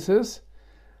princess,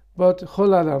 but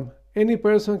chol adam. Any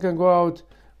person can go out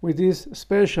with these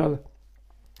special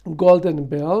golden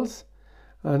bells.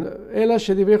 And ela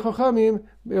shedivrei chachamim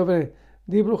be'oveh,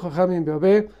 dibru chachamim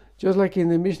be'oveh, just like in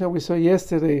the Mishnah we saw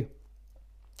yesterday,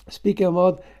 speaking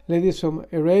about ladies from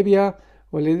Arabia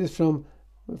or ladies from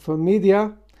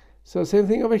Media. So same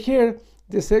thing over here.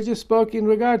 The sages spoke in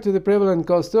regard to the prevalent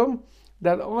custom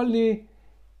that only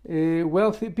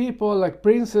wealthy people, like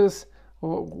princes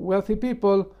or wealthy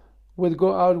people, would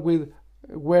go out with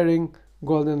wearing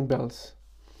golden bells.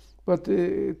 But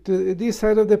this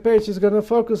side of the page is going to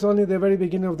focus only the very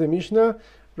beginning of the Mishnah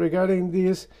regarding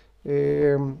these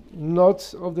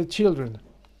knots of the children.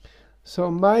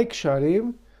 So, Mike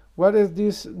Sharim, what is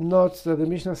these knots that the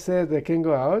Mishnah said they can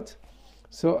go out?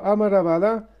 So, Amar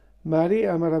Ravada, Mari,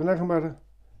 Amar Rav Nachman bar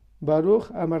Baruch,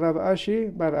 Amar Rav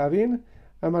Ashi bar Avin,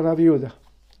 Amar Rav Yehuda.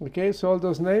 Okay, so all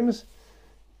those names.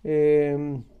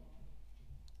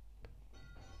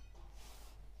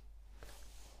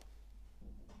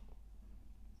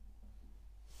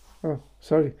 Oh,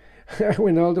 sorry, I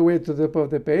went all the way to the top of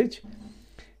the page.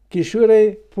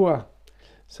 Kishure pua.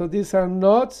 So these are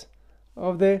knots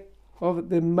of the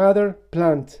mother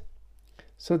plant.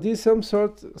 So this is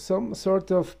some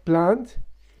sort of plant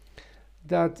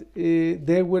that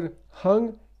they would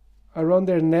hang around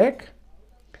their neck,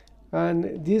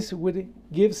 and this would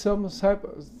give some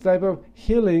type of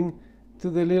healing to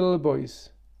the little boys.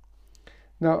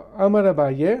 Now, Amar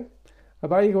Abaye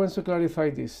wants to clarify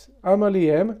this.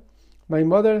 Amaliem, my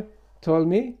mother told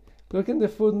me, look in the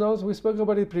footnotes, we spoke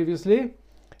about it previously.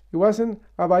 It wasn't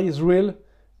Abaye's real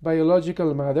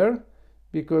biological mother,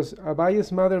 because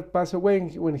Abaye's mother passed away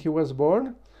when he was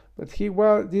born, but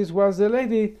this was the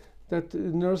lady that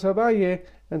nursed Abaye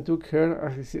and took her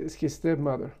as his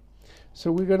stepmother.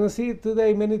 So we're going to see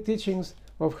today many teachings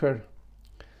of her.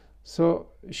 So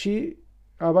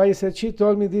Abaye said, she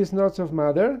told me these knots of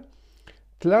mother,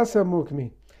 Tlasa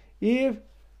mukmi. If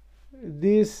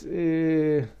this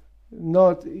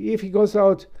knot, if he goes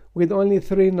out with only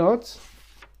 3 knots,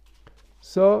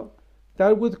 so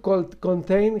that would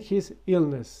contain his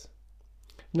illness.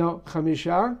 Now,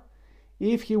 Chamisha,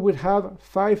 if he would have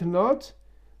 5 knots,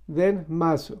 then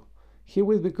Masu, he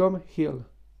will become healed.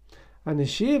 And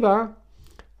Shiva,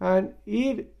 and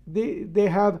if they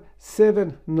have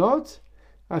 7 knots,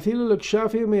 Afilu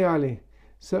Lukshafi Meali.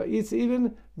 So it's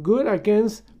even good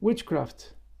against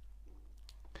witchcraft.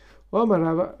 Omar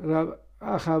Rav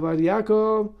Achavar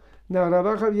Yaakov. Now Rav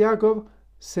Achav Yaakov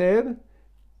said,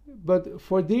 but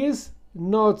for these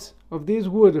knots of this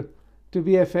wood to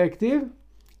be effective,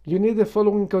 you need the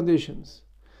following conditions.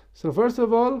 So first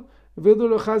of all,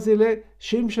 Vidulu Chazile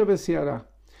Shimsha Besiara.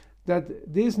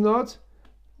 that this knot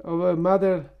of a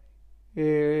mother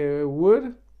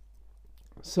wood,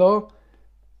 so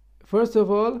first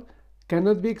of all,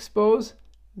 cannot be exposed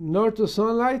nor to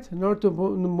sunlight nor to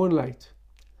moonlight.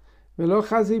 Velo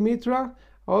chazi mitra,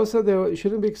 also they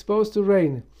shouldn't be exposed to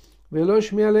rain. Velo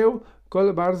shmialeu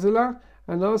kol barzela,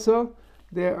 and also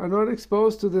they are not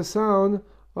exposed to the sound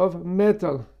of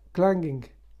metal clanking.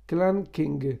 Vekal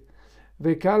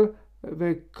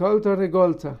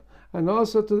tornegolta, and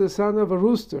also to the sound of a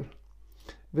rooster.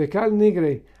 Vekal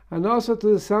nigre, and also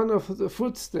to the sound of the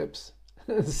footsteps.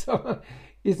 So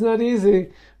it's not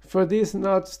easy for these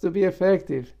knots to be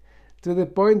effective. To the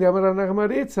point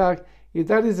that if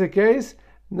that is the case,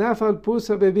 nafal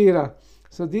pusa bebira.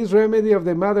 So this remedy of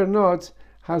the mother knots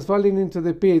has fallen into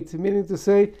the pit, meaning to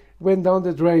say, went down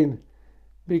the drain,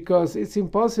 because it's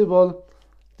impossible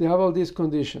to have all these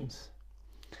conditions.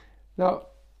 Now,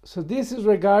 so this is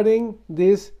regarding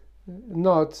these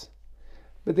knots,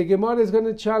 but the Gemara is going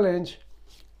to challenge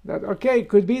that, okay, it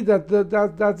could be that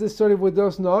that's the story with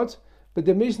those knots, but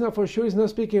the Mishnah for sure is not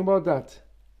speaking about that.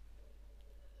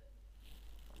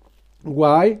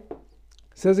 Why?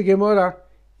 Says the Gemara,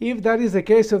 if that is the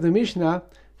case of the Mishnah,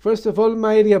 first of all,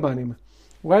 Ma'ir Yabanim.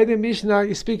 Why the Mishnah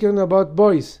is speaking about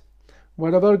boys?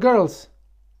 What about girls?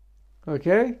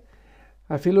 Okay?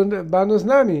 Afilun Banos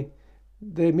Nami.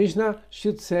 The Mishnah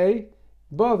should say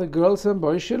both the girls and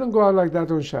boys shouldn't go out like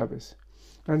that on Shabbos.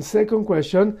 And second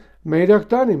question, Ma'ir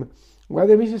Yaktanim. Why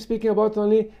the Mishnah is speaking about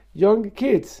only young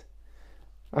kids?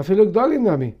 Afilun Gdolim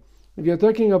Nami. If you're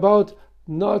talking about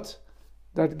not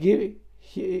that give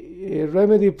a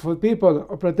remedy for people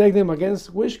or protect them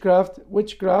against witchcraft,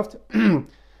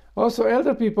 also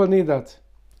elder people need that.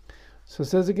 So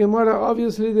says the Gemara,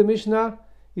 obviously the Mishnah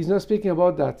is not speaking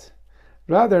about that.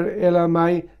 Rather,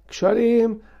 elamai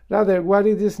ksharim, rather, what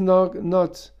is this not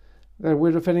that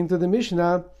we're referring to the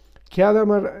Mishnah?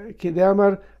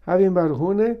 Kideamar havim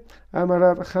barhune,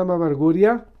 amar chama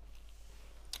barguria.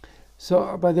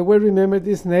 So, by the way, remember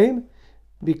this name,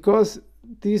 because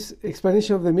this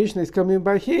explanation of the Mishnah is coming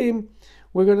by him.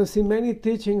 We're going to see many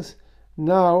teachings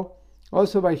now,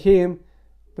 also by him,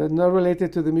 but not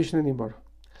related to the Mishnah anymore.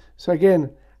 So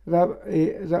again,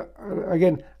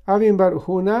 Avim Bar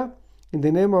Huna, in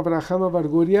the name of Rachama Bar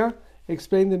Guria,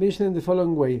 explained the Mishnah in the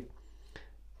following way: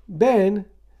 Ben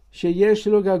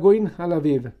sheyesh lo gagoin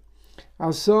halaviv,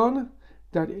 a son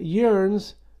that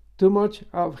yearns too much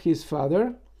of his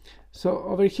father. So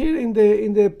over here in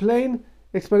the plain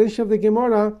explanation of the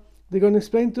Gemara, they're going to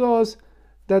explain to us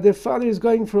that the father is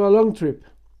going for a long trip.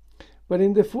 But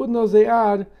in the footnotes they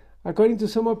add, according to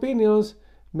some opinions,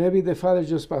 maybe the father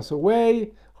just passed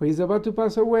away, or he's about to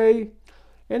pass away.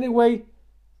 Anyway,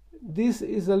 this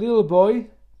is a little boy,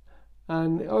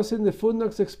 and also in the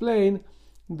footnotes explain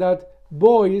that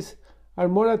boys are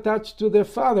more attached to their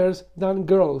fathers than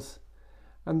girls.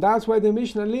 And that's why the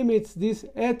Mishnah limits this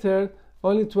ether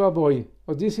only to a boy,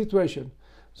 or this situation.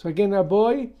 So again, a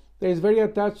boy that is very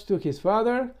attached to his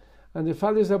father, and the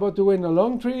father is about to go on a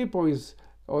long trip,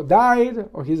 or died,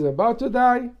 or he's about to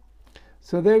die.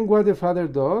 So then what the father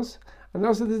does, and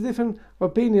also there's different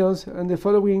opinions and the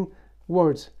following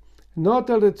words. Not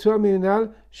al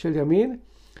minal shel yamin.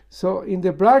 So in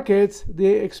the brackets,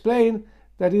 they explain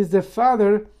that it's the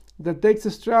father that takes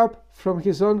a strap from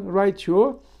his own right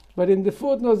shoe, but in the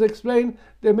footnotes they explain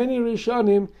there are many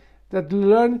Rishonim that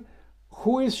learn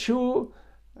whose shoe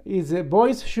is a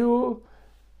boy's shoe.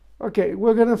 Okay,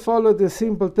 we're going to follow the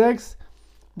simple text.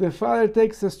 The father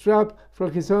takes a strap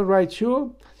from his own right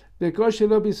shoe, and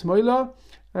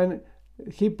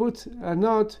he puts a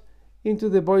knot into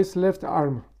the boy's left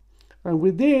arm. And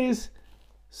with this,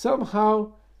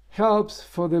 somehow helps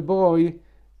for the boy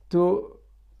to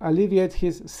alleviate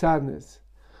his sadness.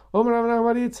 And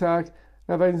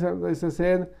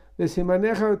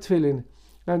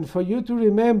for you to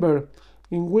remember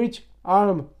in which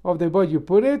arm of the boy you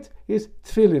put it is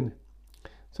tefillin.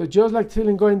 So just like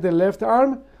tefillin go in the left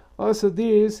arm, also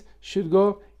this should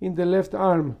go in the left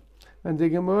arm. And the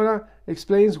Gemara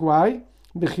explains why.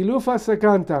 Bechilufa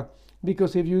sakanta,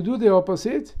 because if you do the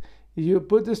opposite, you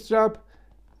put the strap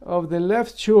of the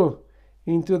left shoe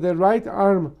into the right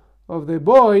arm of the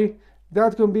boy,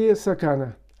 that could be a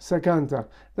sakanta.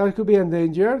 That could be a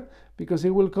danger, because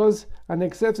it will cause an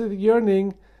excessive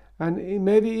yearning, and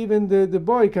maybe even the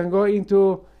boy can go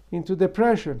into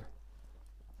depression.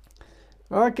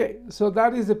 Okay, so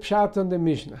that is the pshat on the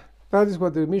Mishnah. That is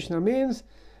what the Mishnah means,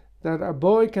 that a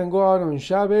boy can go out on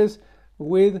Shabbos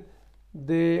with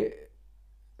the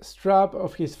strap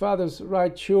of his father's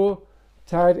right shoe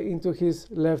tied into his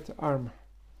left arm.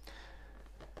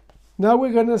 Now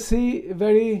we're going to see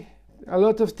very a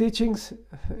lot of teachings,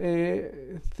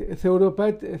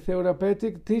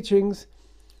 therapeutic teachings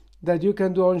that you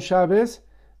can do on Shabbos,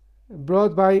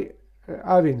 brought by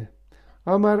Avin.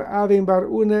 Amar Avin bar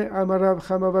Une, Amar Rav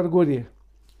Chama bar Guri.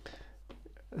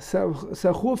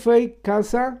 Sachufei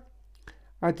Kasa,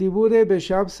 Atibure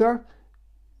Beshabsa,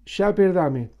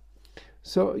 Shapirdami.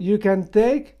 So you can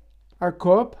take a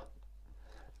cup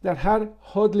that had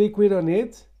hot liquid on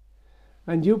it,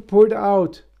 and you poured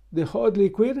out the hot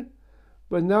liquid,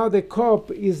 but now the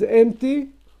cup is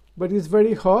empty, but it's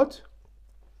very hot.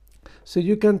 So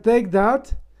you can take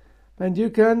that, and you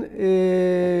can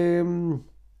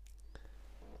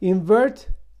invert,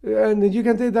 and you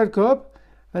can take that cup,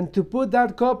 and to put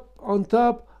that cup on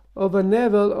top of a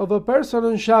navel of a person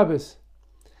on Shabbos.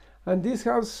 And this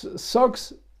house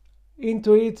sucks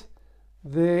into it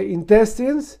the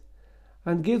intestines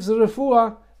and gives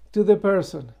refuah to the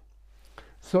person.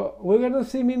 So we're going to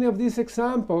see many of these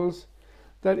examples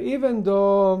that even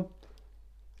though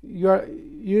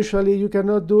you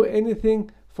cannot do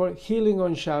anything for healing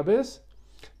on Shabbos,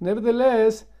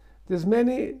 nevertheless, there's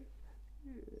many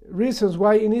reasons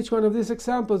why in each one of these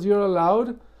examples you're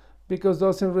allowed, because it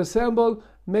doesn't resemble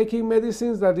making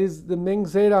medicines. That is the main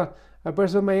zera. A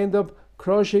person may end up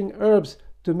crushing herbs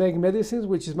to make medicines,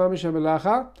 which is mamish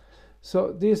melacha.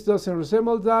 So this doesn't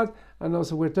resemble that, and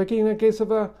also we're talking in a case of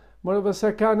more of a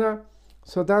sakana,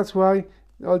 so that's why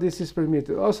all this is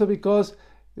permitted. Also because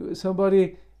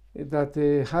somebody that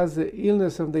has the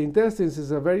illness of the intestines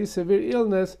is a very severe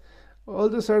illness, all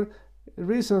those are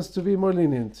reasons to be more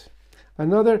lenient.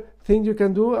 Another thing you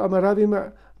can do,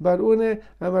 Amaravim bar Une,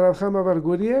 Amarav Chama bar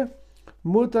Gurie,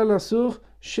 Mutar lasuch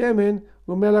shemen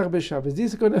umelach b'Shabbos.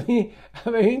 This is going to be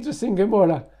a very interesting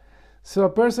Gemara. So a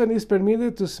person is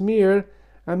permitted to smear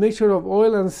a mixture of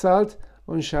oil and salt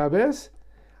on Shabbos,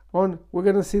 we're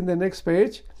going to see in the next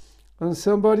page, on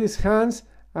somebody's hands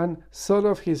and sole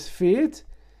of his feet,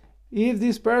 if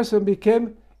this person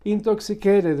became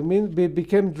intoxicated,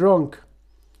 became drunk.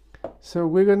 So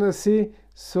we're going to see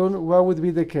soon what would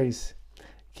be the case.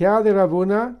 Kia de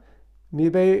Ravuna,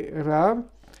 mibei Rav.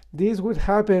 This would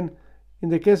happen in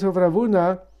the case of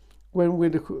Ravuna when we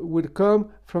would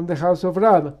come from the house of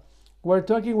Rav. We're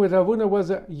talking when Ravuna was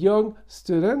a young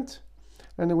student,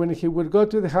 and when he would go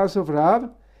to the house of Rav,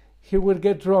 he would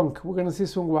get drunk. We're going to see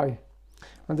soon why.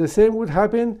 And the same would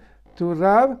happen to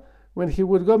Rav when he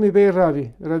would go mibei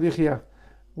Rabbi Chia.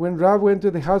 When Rav went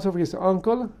to the house of his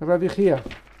uncle, Rabbi Chia,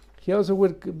 he also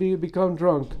would become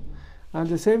drunk. And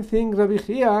the same thing, Rabbi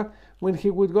Chia, when he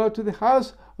would go to the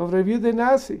house of Rabbi the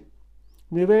Nasi,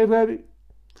 mibei Rabbi.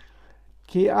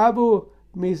 Ki abu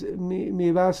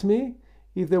mibasmi,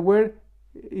 if they were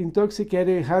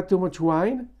intoxicated, had too much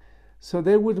wine, so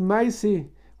they would maisi.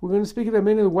 We're going to speak in a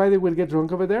minute why they will get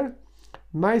drunk over there.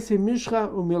 Maisi mishcha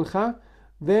umilcha.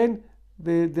 Then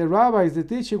the rabbis, the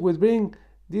teacher, would bring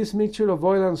this mixture of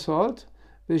oil and salt.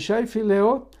 The shai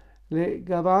fileo le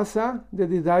gavasa de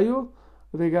didayu,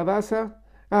 the gavasa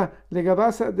le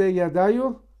gavasa de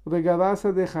yadayu, the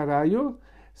gavasa de harayu.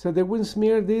 So they would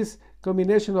smear this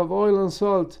combination of oil and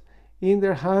salt in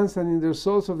their hands and in their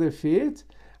soles of their feet,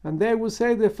 and they would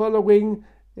say the following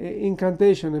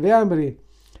incantation: Ve'amri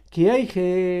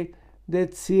Kieiche de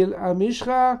tzil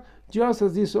amishcha, just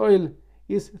as this oil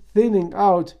is thinning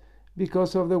out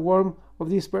because of the warmth of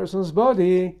this person's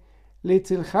body,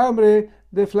 litzil chamre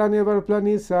de flania bar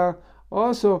planisa.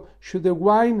 Also, should the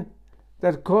wine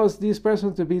that caused this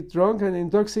person to be drunk and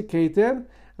intoxicated,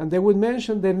 and they would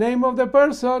mention the name of the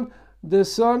person, the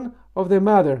son of the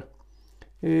mother.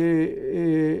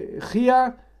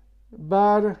 Chia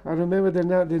bar, I remember the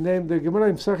name, the Gemara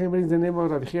in Pesachim brings the name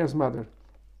of Rabbi Chia's mother.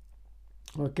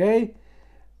 Okay?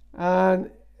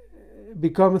 And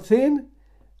become thin,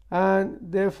 and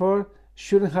therefore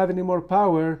shouldn't have any more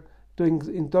power to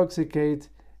intoxicate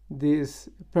this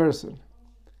person.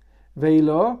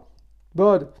 Veilo,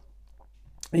 but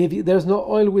if there's no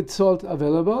oil with salt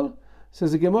available,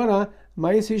 says the Gemara,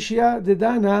 Maisishia de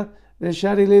Dana,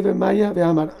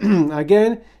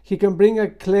 again, he can bring a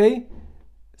clay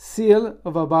seal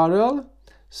of a barrel,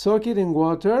 soak it in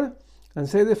water, and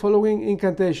say the following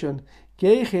incantation: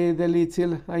 Keiche de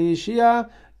litzil hayishia,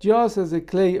 just as the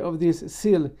clay of this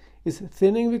seal is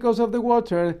thinning because of the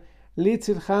water,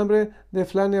 litzil chambre de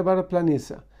flania bar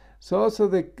planisa. So also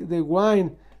the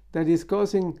wine that is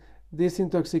causing this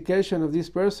intoxication of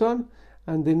this person,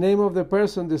 and the name of the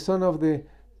person, the son of the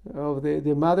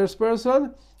mother's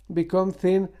person, become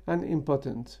thin and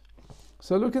impotent.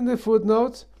 So look in the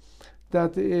footnotes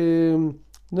that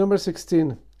number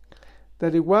 16,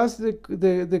 that it was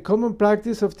the common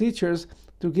practice of teachers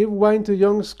to give wine to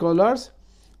young scholars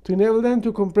to enable them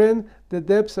to comprehend the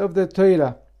depths of the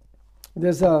Torah.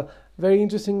 There's a very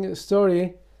interesting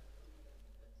story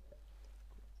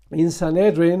in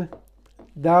Sanhedrin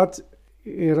that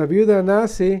Rabbi Yehuda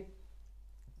Nasi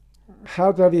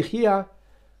had Rabbi Chia,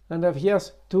 and Rabbi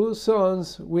Chia's 2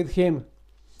 sons with him.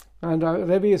 And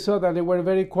Rabbi saw that they were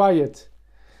very quiet.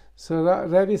 So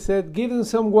Rabbi said, give them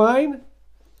some wine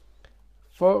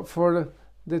for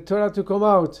the Torah to come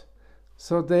out.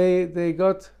 So they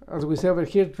got, as we say over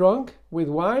here, drunk with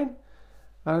wine.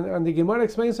 And the Gemara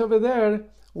explains over there,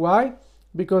 why?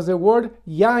 Because the word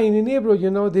yain in Hebrew, you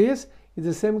know this, is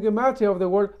the same gematria of the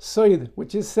word soid,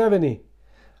 which is 70.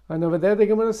 And over there the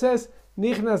Gemara says,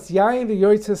 nichnas yain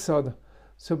v'yoytze sod.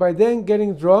 So by then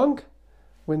getting drunk,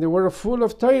 when they were full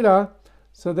of Torah,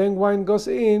 so then wine goes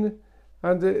in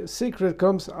and the secret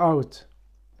comes out.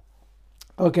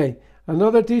 Okay,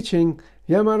 another teaching,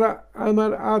 Yamar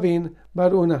Amar Avin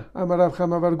Bar Una, Amar Rav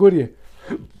Chama Bar Guryeh.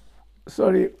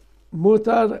 Sorry,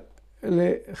 Mutar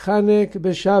lechanek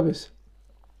b'Shabbos.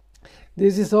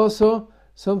 This is also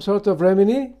some sort of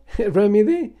remedy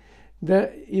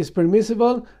that is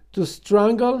permissible to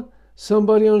strangle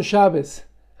somebody on Shabbos.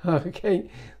 Okay,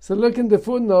 so look in the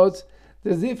footnotes.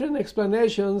 There's different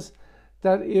explanations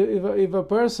that if a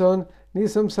person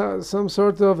needs some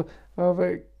sort of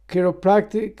a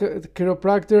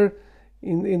chiropractor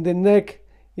in the neck,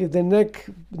 if the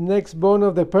next bone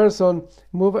of the person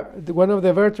move, one of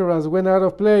the vertebrae went out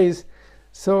of place,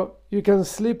 so you can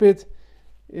slip it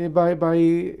by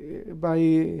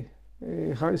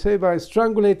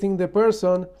strangulating the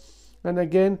person, and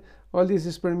again all this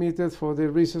is permitted for the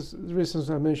reasons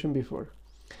I mentioned before.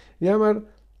 Yamar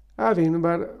Avin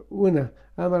Bar Una,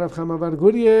 Amar Rav Chama Bar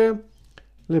Guryeh,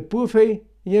 Lepufei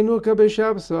Yenuka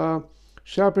b'Shabbos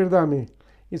Shaper Dami.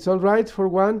 It's all right for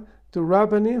one to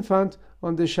wrap an infant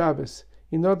on the Shabbos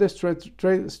in order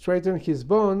to straighten its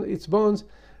bones.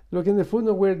 Look in the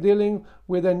footnote, we're dealing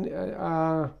with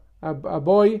a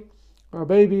boy, a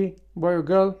baby, boy or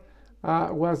girl,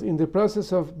 was in the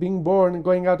process of being born,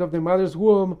 going out of the mother's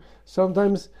womb.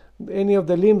 Sometimes any of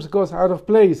the limbs goes out of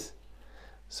place.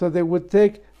 So they would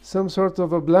take some sort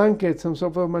of a blanket, some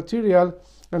sort of material,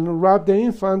 and wrap the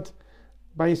infant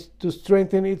to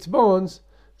strengthen its bones.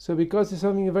 So because it's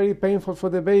something very painful for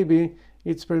the baby,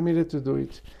 it's permitted to do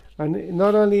it. And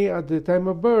not only at the time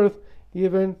of birth,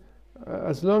 even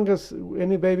as long as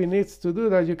any baby needs to do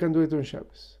that, you can do it on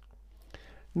Shabbos.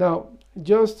 Now,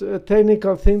 just a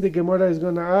technical thing the Gemara is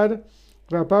going to add,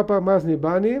 Rapapa Masni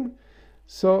Banim.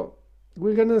 So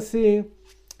we're going to see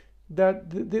that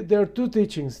there are 2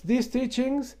 teachings. These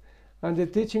teachings and the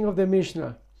teaching of the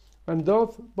Mishnah. And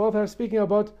both are speaking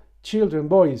about children,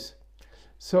 boys.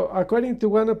 So according to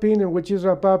one opinion, which is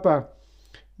Rapapa,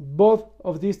 both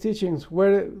of these teachings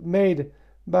were made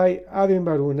by Avin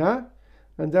Bar Una,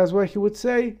 and that's why he would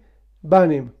say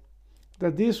Banim,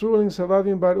 that these rulings of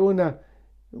Avin Bar Una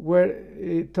were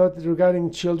taught regarding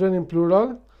children in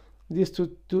plural, these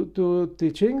two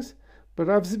teachings. But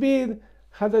Rav Zvid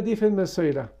had a different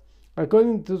Mesorah.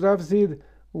 According to Rav Zvid,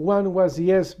 one was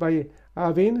yes by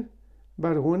Avin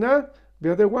Bar Una,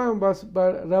 the other one was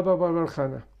by Rabba Bar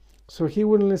Chana. So he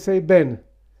would only say Ben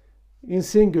in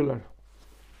singular.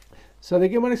 So the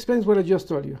Gemara explains what I just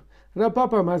told you.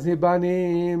 Rapapa Masni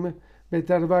Banim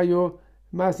Betarvayo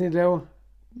Masni Leo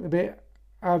Be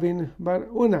Avin Bar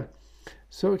Una.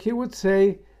 So he would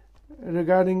say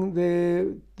regarding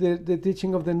the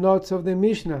teaching of the knots of the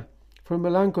Mishnah for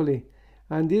melancholy,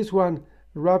 and this one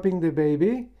wrapping the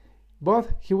baby,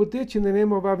 both he would teach in the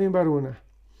name of Avin Bar Una.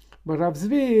 But Rav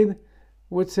Zvid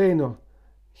would say no.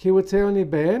 He would say only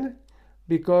Ben,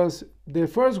 because the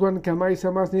first one, Kamai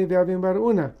Samasni Avin Bar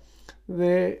Una,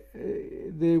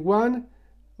 the one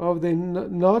of the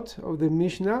knot of the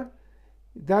Mishnah,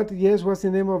 that yes was the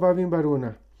name of Avin Bar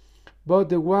Una. But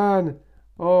the one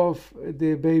of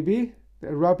the baby,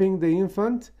 wrapping the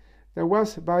infant, that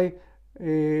was by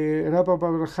Rabba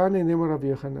Bar Chana in the name of Rabbi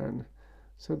Yochanan.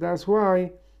 So that's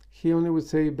why he only would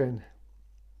say Ben.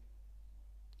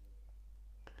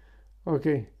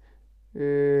 Okay.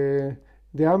 The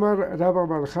Amar Rabba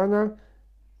Bar Chana,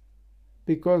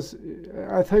 because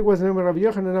I thought it was the name of Rabbi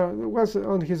Yochanan, no, it was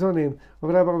on his own name, of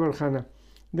Rabba Bar Chana.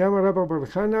 The Amar Rabba Bar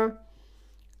Chana,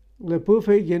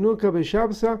 Lepufe Yenuka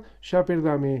b'Shabbos Shaper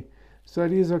Dami. So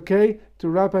it is okay to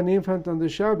wrap an infant on the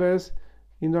Shabbos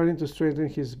in order to strengthen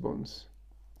his bones.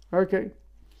 Okay.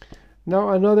 Now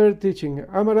another teaching.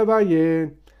 Amar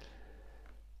Abaye,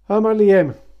 Amar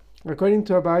Liem. According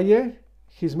to Abaye,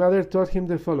 his mother taught him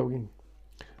the following: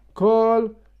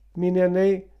 Kol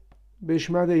minyanei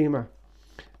b'shma de'ima.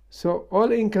 So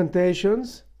all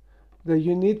incantations that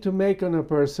you need to make on a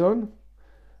person,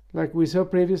 like we saw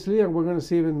previously, and we're going to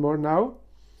see even more now.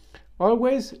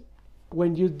 Always,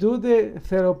 when you do the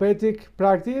therapeutic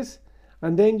practice,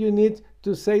 and then you need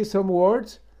to say some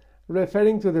words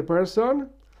referring to the person.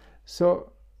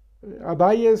 So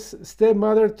Abaye's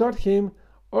stepmother taught him,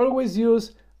 always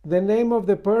use the name of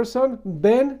the person,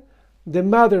 ben the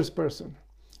mother's person.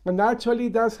 And actually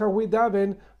that's how we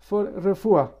daven for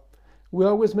refuah. We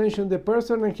always mention the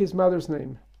person and his mother's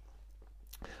name.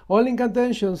 All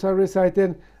incantations are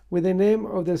recited with the name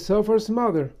of the sufferer's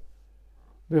mother.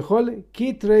 V'chol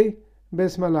kitrei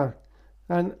besmala.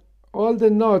 And all the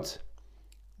notes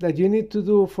that you need to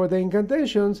do for the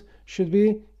incantations should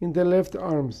be in the left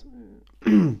arms.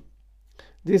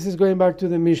 This is going back to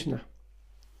the Mishnah.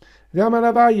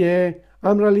 V'amar Abaye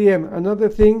amra liem. Another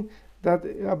thing that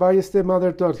Abaye's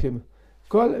stepmother taught him.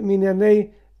 Kol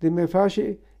minyanei de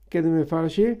mefashi ke de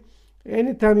mefarshi.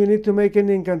 Anytime you need to make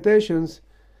any incantations,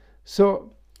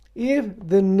 so if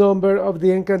the number of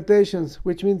the incantations,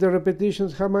 which means the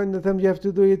repetitions, how many times you have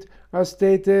to do it, are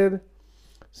stated,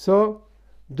 so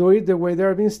do it the way they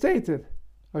are being stated.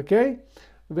 Okay?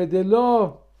 With the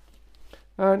law,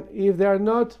 and if they are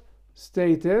not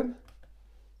stated,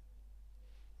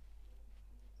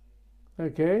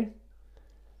 okay,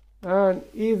 and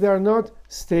if they are not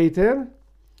stated,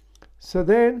 so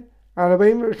then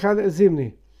Arbaim Chad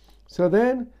Zimni. So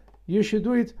then you should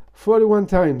do it 41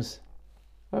 times.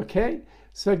 Okay?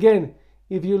 So again,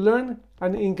 if you learn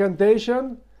an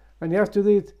incantation and you have to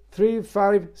do it 3,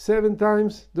 5, 7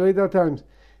 times, do it at times.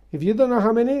 If you don't know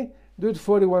how many, do it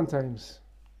 41 times.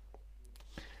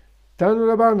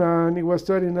 Tanu Rabbanan, he was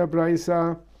taught in a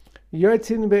Braisa,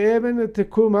 Yotzin be'even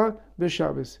tekuma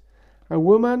beShabbos. A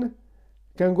woman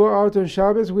can go out on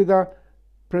Shabbos with a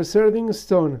preserving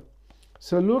stone.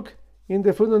 So look in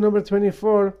the footnote number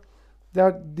 24, there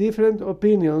are different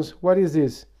opinions. What is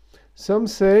this? Some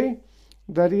say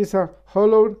that is a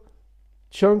hollow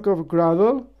chunk of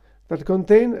gravel that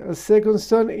contains a second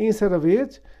stone inside of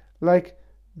it, like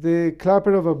the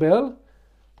clapper of a bell,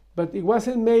 but it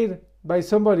wasn't made by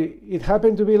somebody. It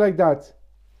happened to be like that.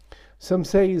 Some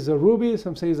say it's a ruby,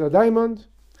 some say it's a diamond.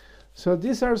 So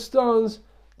these are stones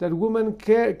that women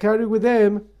carry with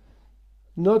them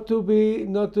not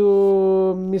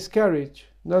to miscarriage,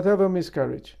 not have a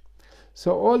miscarriage.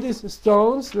 So all these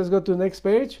stones, let's go to the next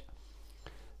page.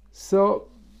 So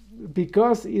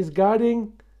because it's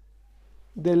guarding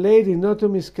the lady not to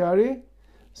miscarry,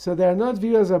 so they are not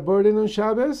viewed as a burden on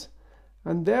Shabbos,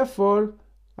 and therefore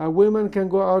a woman can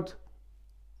go out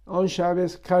on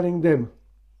Shabbos carrying them.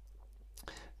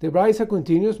 The Braisa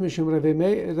continues, Mishum Ravi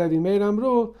Meir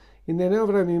Amru, in the name of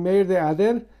Ravi Meir the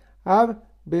Ader, Av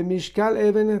Bemishkal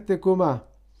Even Tekuma.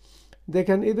 They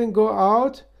can even go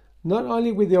out not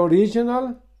only with the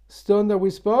original stone that we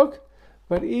spoke,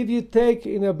 but if you take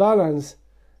in a balance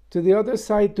to the other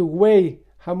side to weigh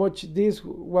how much this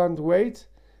one weighs,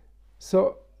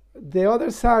 so the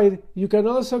other side you can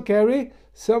also carry,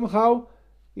 somehow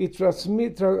it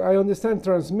transmits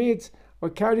or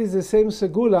carries the same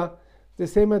segula, the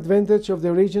same advantage of the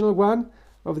original one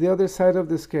of the other side of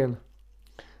the scale.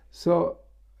 So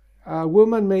a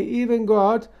woman may even go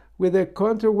out with a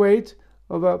counterweight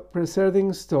of a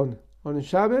preserving stone on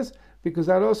Shabbos, because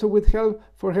that also would help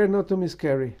for her not to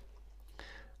miscarry.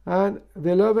 And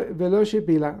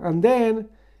veloshipila. And then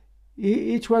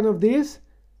each one of these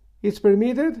is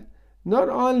permitted not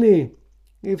only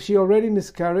if she already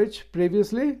miscarried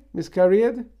previously,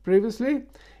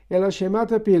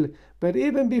 elashematapil, but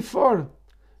even before,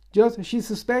 just she's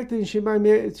suspecting she might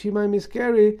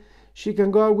miscarry, she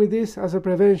can go out with this as a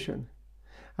prevention.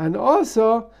 And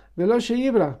also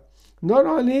velosheibra, not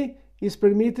only is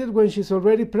permitted when she's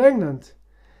already pregnant,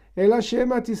 even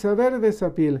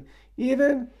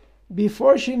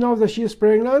before she knows that she is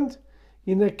pregnant,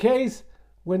 in a case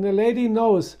when a lady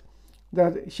knows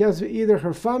that she has either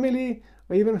her family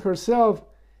or even herself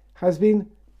has been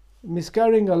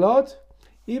miscarrying a lot,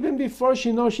 even before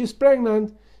she knows she's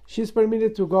pregnant, she's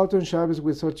permitted to go out on Shabbos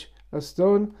with such a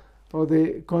stone or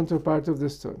the counterpart of the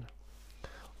stone.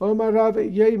 Omar Rav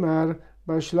Yeimar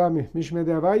Bashlami Mishmei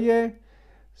de Abaye.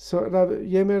 So Rav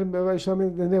Yemer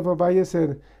Bashlami the name of Abaye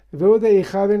said, "Veude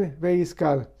ichaven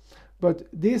veiskal." But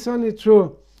this is only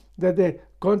true that the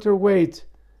counterweight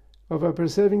of a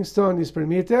preserving stone is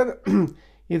permitted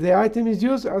if the item is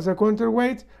used as a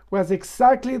counterweight was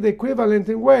exactly the equivalent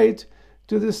in weight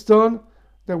to the stone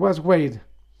that was weighed.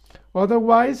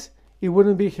 Otherwise, it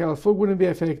wouldn't be helpful, wouldn't be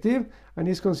effective, and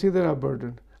is considered a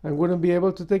burden, and wouldn't be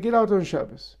able to take it out on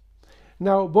Shabbos.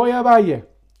 Now, boy Abaye.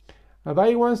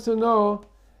 Abaye wants to know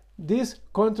this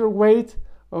counterweight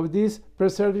of this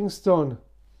preserving stone.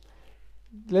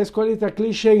 Let's call it a kli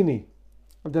sheni.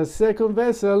 the second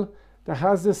vessel that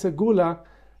has the segula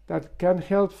that can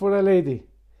help for a lady.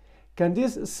 Can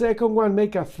this second one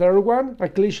make a third one, a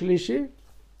kli shlishi?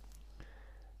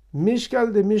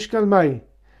 Mishkal de mishkal mai.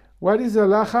 What is the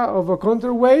halacha of a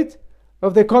counterweight?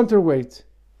 Of the counterweight.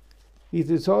 It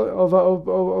is of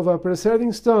a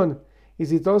preserving stone.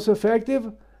 Is it also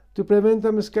effective to prevent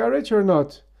a miscarriage or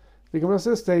not? The Gemara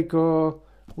says, Teiko,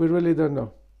 we really don't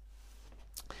know.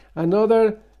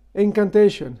 Another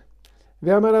incantation.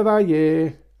 Ve'amar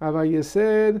Avaye. Avaye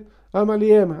said,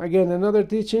 Amaliem. Again, another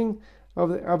teaching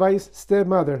of Avaye's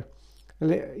stepmother.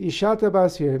 Ishata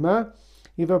bas yema.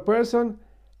 If a person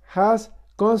has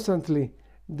constantly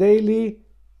daily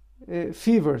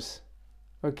fevers,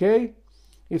 okay?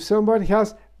 If somebody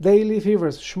has daily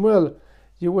fevers, Shmuel,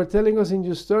 you were telling us in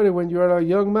your story when you were a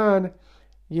young man,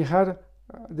 you had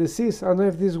disease. I don't know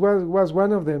if this was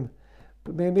one of them.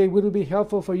 But maybe it would be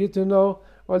helpful for you to know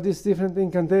all these different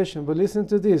incantations. But listen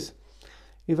to this.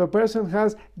 If a person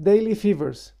has daily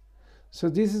fevers, so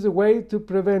this is a way to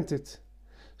prevent it.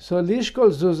 So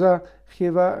lishkol zuza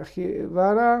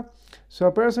chivara. So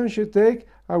a person should take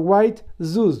a white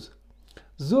zuz.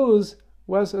 Zuz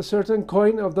was a certain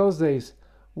coin of those days.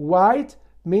 White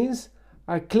means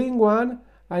a clean one,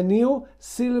 a new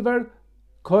silver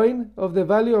coin of the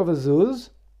value of a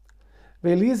zuz.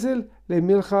 Velizel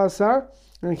lemilchasa,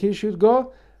 and he should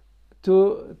go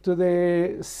to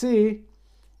the sea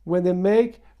when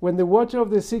the water of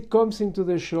the sea comes into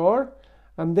the shore,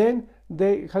 and then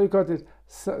they, how you call it,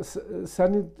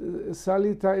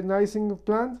 salinizing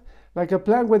plant, like a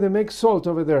plant where they make salt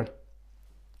over there.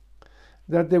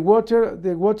 That the water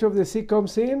of the sea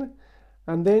comes in,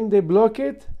 and then they block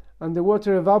it, and the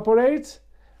water evaporates,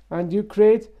 and you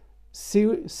create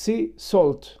sea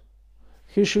salt.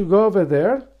 He should go over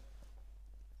there,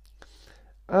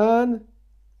 and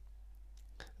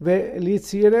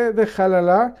ve'litzire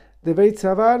ve'chalala deveit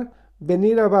savar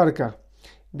benira barka.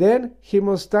 Then he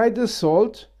must tie the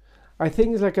salt. I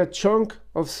think it's like a chunk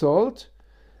of salt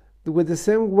with the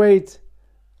same weight.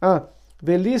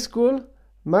 Ve'liskul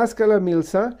maskala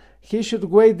milsa. He should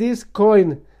weigh this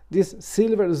coin, this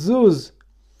silver zuz,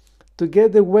 to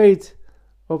get the weight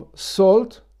of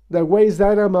salt that weighs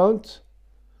that amount.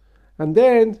 And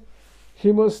then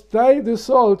he must tie the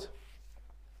salt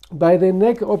by the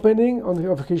neck opening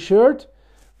of his shirt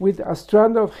with a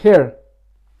strand of hair.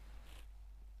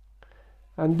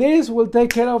 And this will take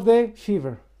care of the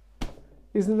fever.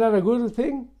 Isn't that a good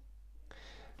thing?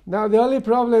 Now the only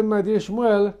problem, my dear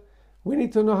Shmuel, we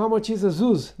need to know how much is a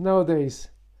zuz nowadays.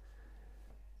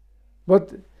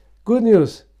 But good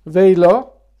news,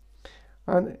 Veilo,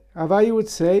 and Avayi would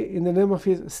say in the name of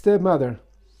his stepmother.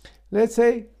 Let's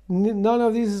say none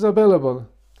of this is available.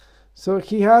 So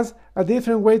he has a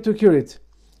different way to cure it.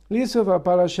 Lisova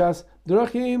parashas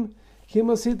drochim, he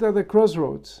must sit at the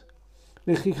crossroads.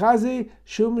 V'chichazi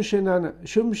shum shemana,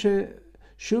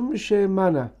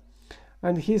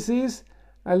 and he sees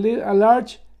a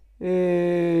large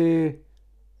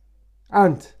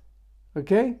ant.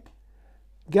 Okay,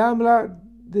 gamla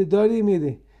de dori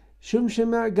midi, shum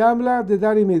shema gamla de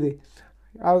dari midi,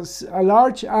 a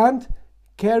large ant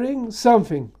carrying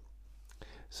something.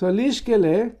 So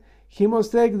lishkele, he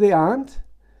must take the ant.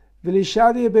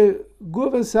 V'lishadi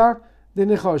beguvesa de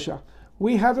nechosha.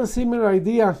 We had a similar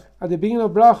idea at the beginning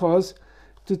of brachos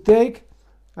to take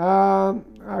a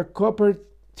copper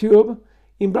tube.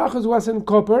 In brachos wasn't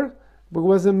copper, but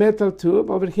was a metal tube.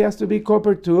 Over here has to be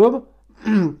copper tube,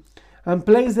 and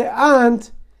place the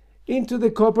ant into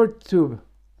the copper tube.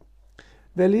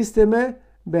 Velisteme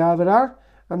beavra,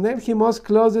 and then he must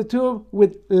close the tube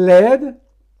with lead.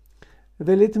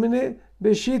 Velitmene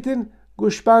beshitin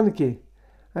gushpanki,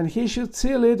 and he should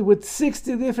seal it with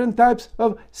 60 different types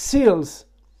of seals.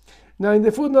 Now in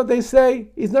the footnote they say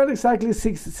it's not exactly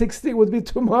 60 would be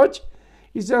too much.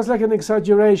 It's just like an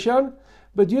exaggeration,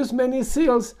 but use many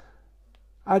seals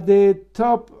at the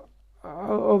top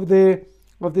of the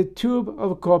tube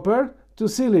of copper to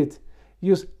seal it.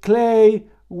 Use clay,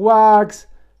 wax,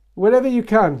 whatever you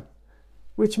can,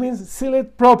 which means seal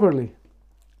it properly.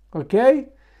 Okay?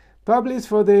 Probably it's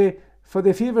for the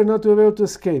fever not to be able to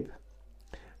escape.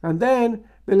 And then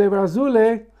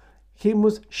belevrazule, he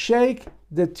must shake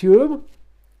the tube,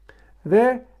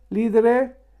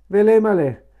 lidre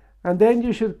velemale, and then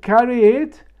you should carry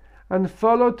it and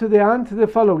follow to the ant the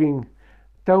following: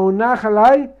 taunach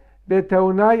alai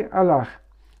betaunai alach.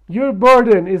 Your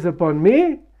burden is upon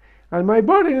me, and my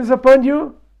burden is upon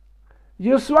you.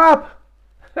 You swap,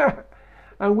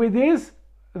 and with this,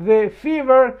 the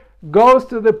fever goes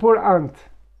to the poor ant.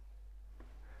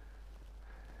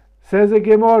 Says the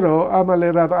Gemara,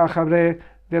 Amale Rav Achavre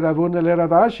the Ravuna le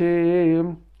Rav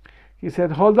Ashi. He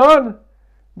said, hold on,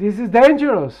 this is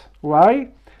dangerous. Why?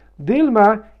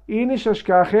 Dilma inish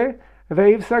ashkache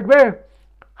veiv sagbe.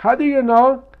 How do you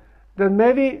know that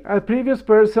maybe a previous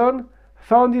person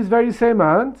found this very same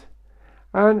ant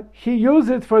and he used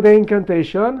it for the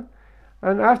incantation,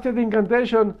 and after the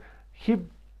incantation he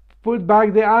put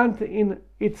back the ant in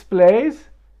its place,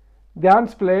 the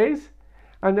ant's place,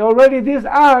 and already this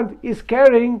ant is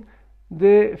carrying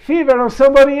the fever of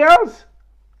somebody else.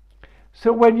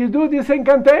 So when you do this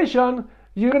incantation,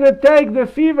 you're going to take the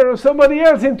fever of somebody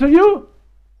else into you.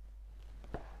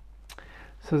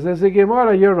 So says the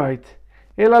Gemara, you're right.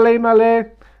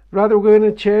 Rather, we're going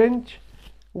to change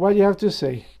what you have to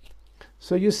say.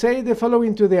 So you say the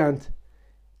following to the ant.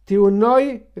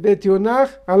 Tiunoi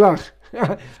vetiunach alach.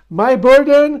 My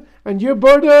burden and your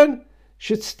burden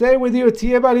should stay with you.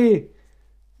 Tiebari.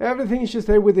 Everything should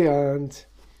stay with the ant.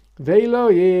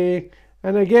 Veiloi.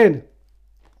 And again,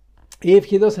 if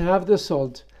he doesn't have the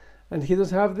salt and he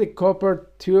doesn't have the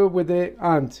copper tube with the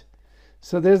ant,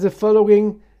 so there's the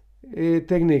following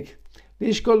technique.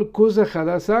 Lishkol kuza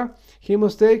chadasa. He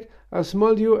must take a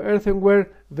small new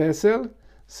earthenware vessel.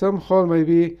 Some hold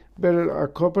maybe better a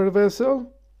copper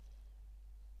vessel.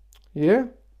 Yeah.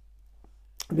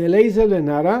 Veleizel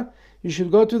lenara. You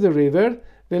should go to the river.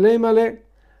 Veleimale.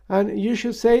 And you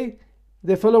should say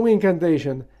the following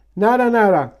incantation. Nara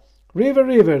nara. River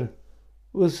river.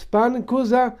 Uspan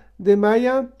kuza de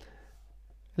maya.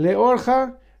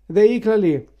 Leorcha de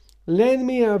iklali. Lend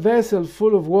me a vessel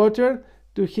full of water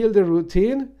to heal the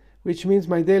routine, which means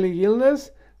my daily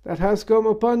illness that has come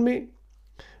upon me.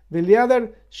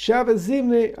 Veliadar shav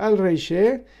zimne al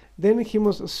reishe. Then he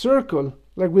must circle,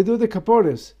 like we do the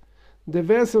kapores, the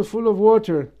vessel full of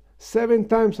water 7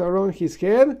 times around his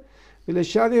head.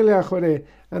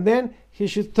 And then he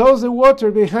should toss the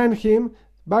water behind him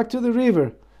back to the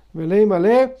river.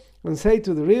 And say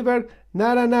to the river,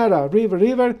 Nara Nara, river,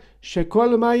 river,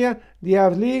 Shekol Maya,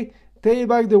 Diavli, take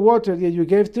back the water that you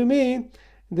gave to me,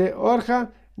 the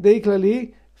Orcha, the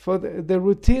Iklali, for the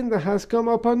routine that has come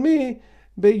upon me,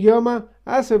 Beyoma,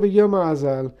 Asa Beyoma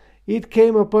Azal. It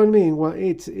came upon me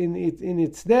in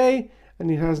its day,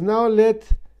 and it has now let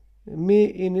me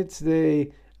in its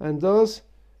day. And thus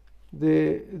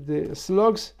the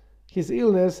slugs his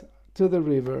illness to the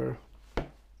river.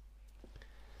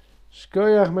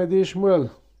 Shkoyach Medi Shmuel.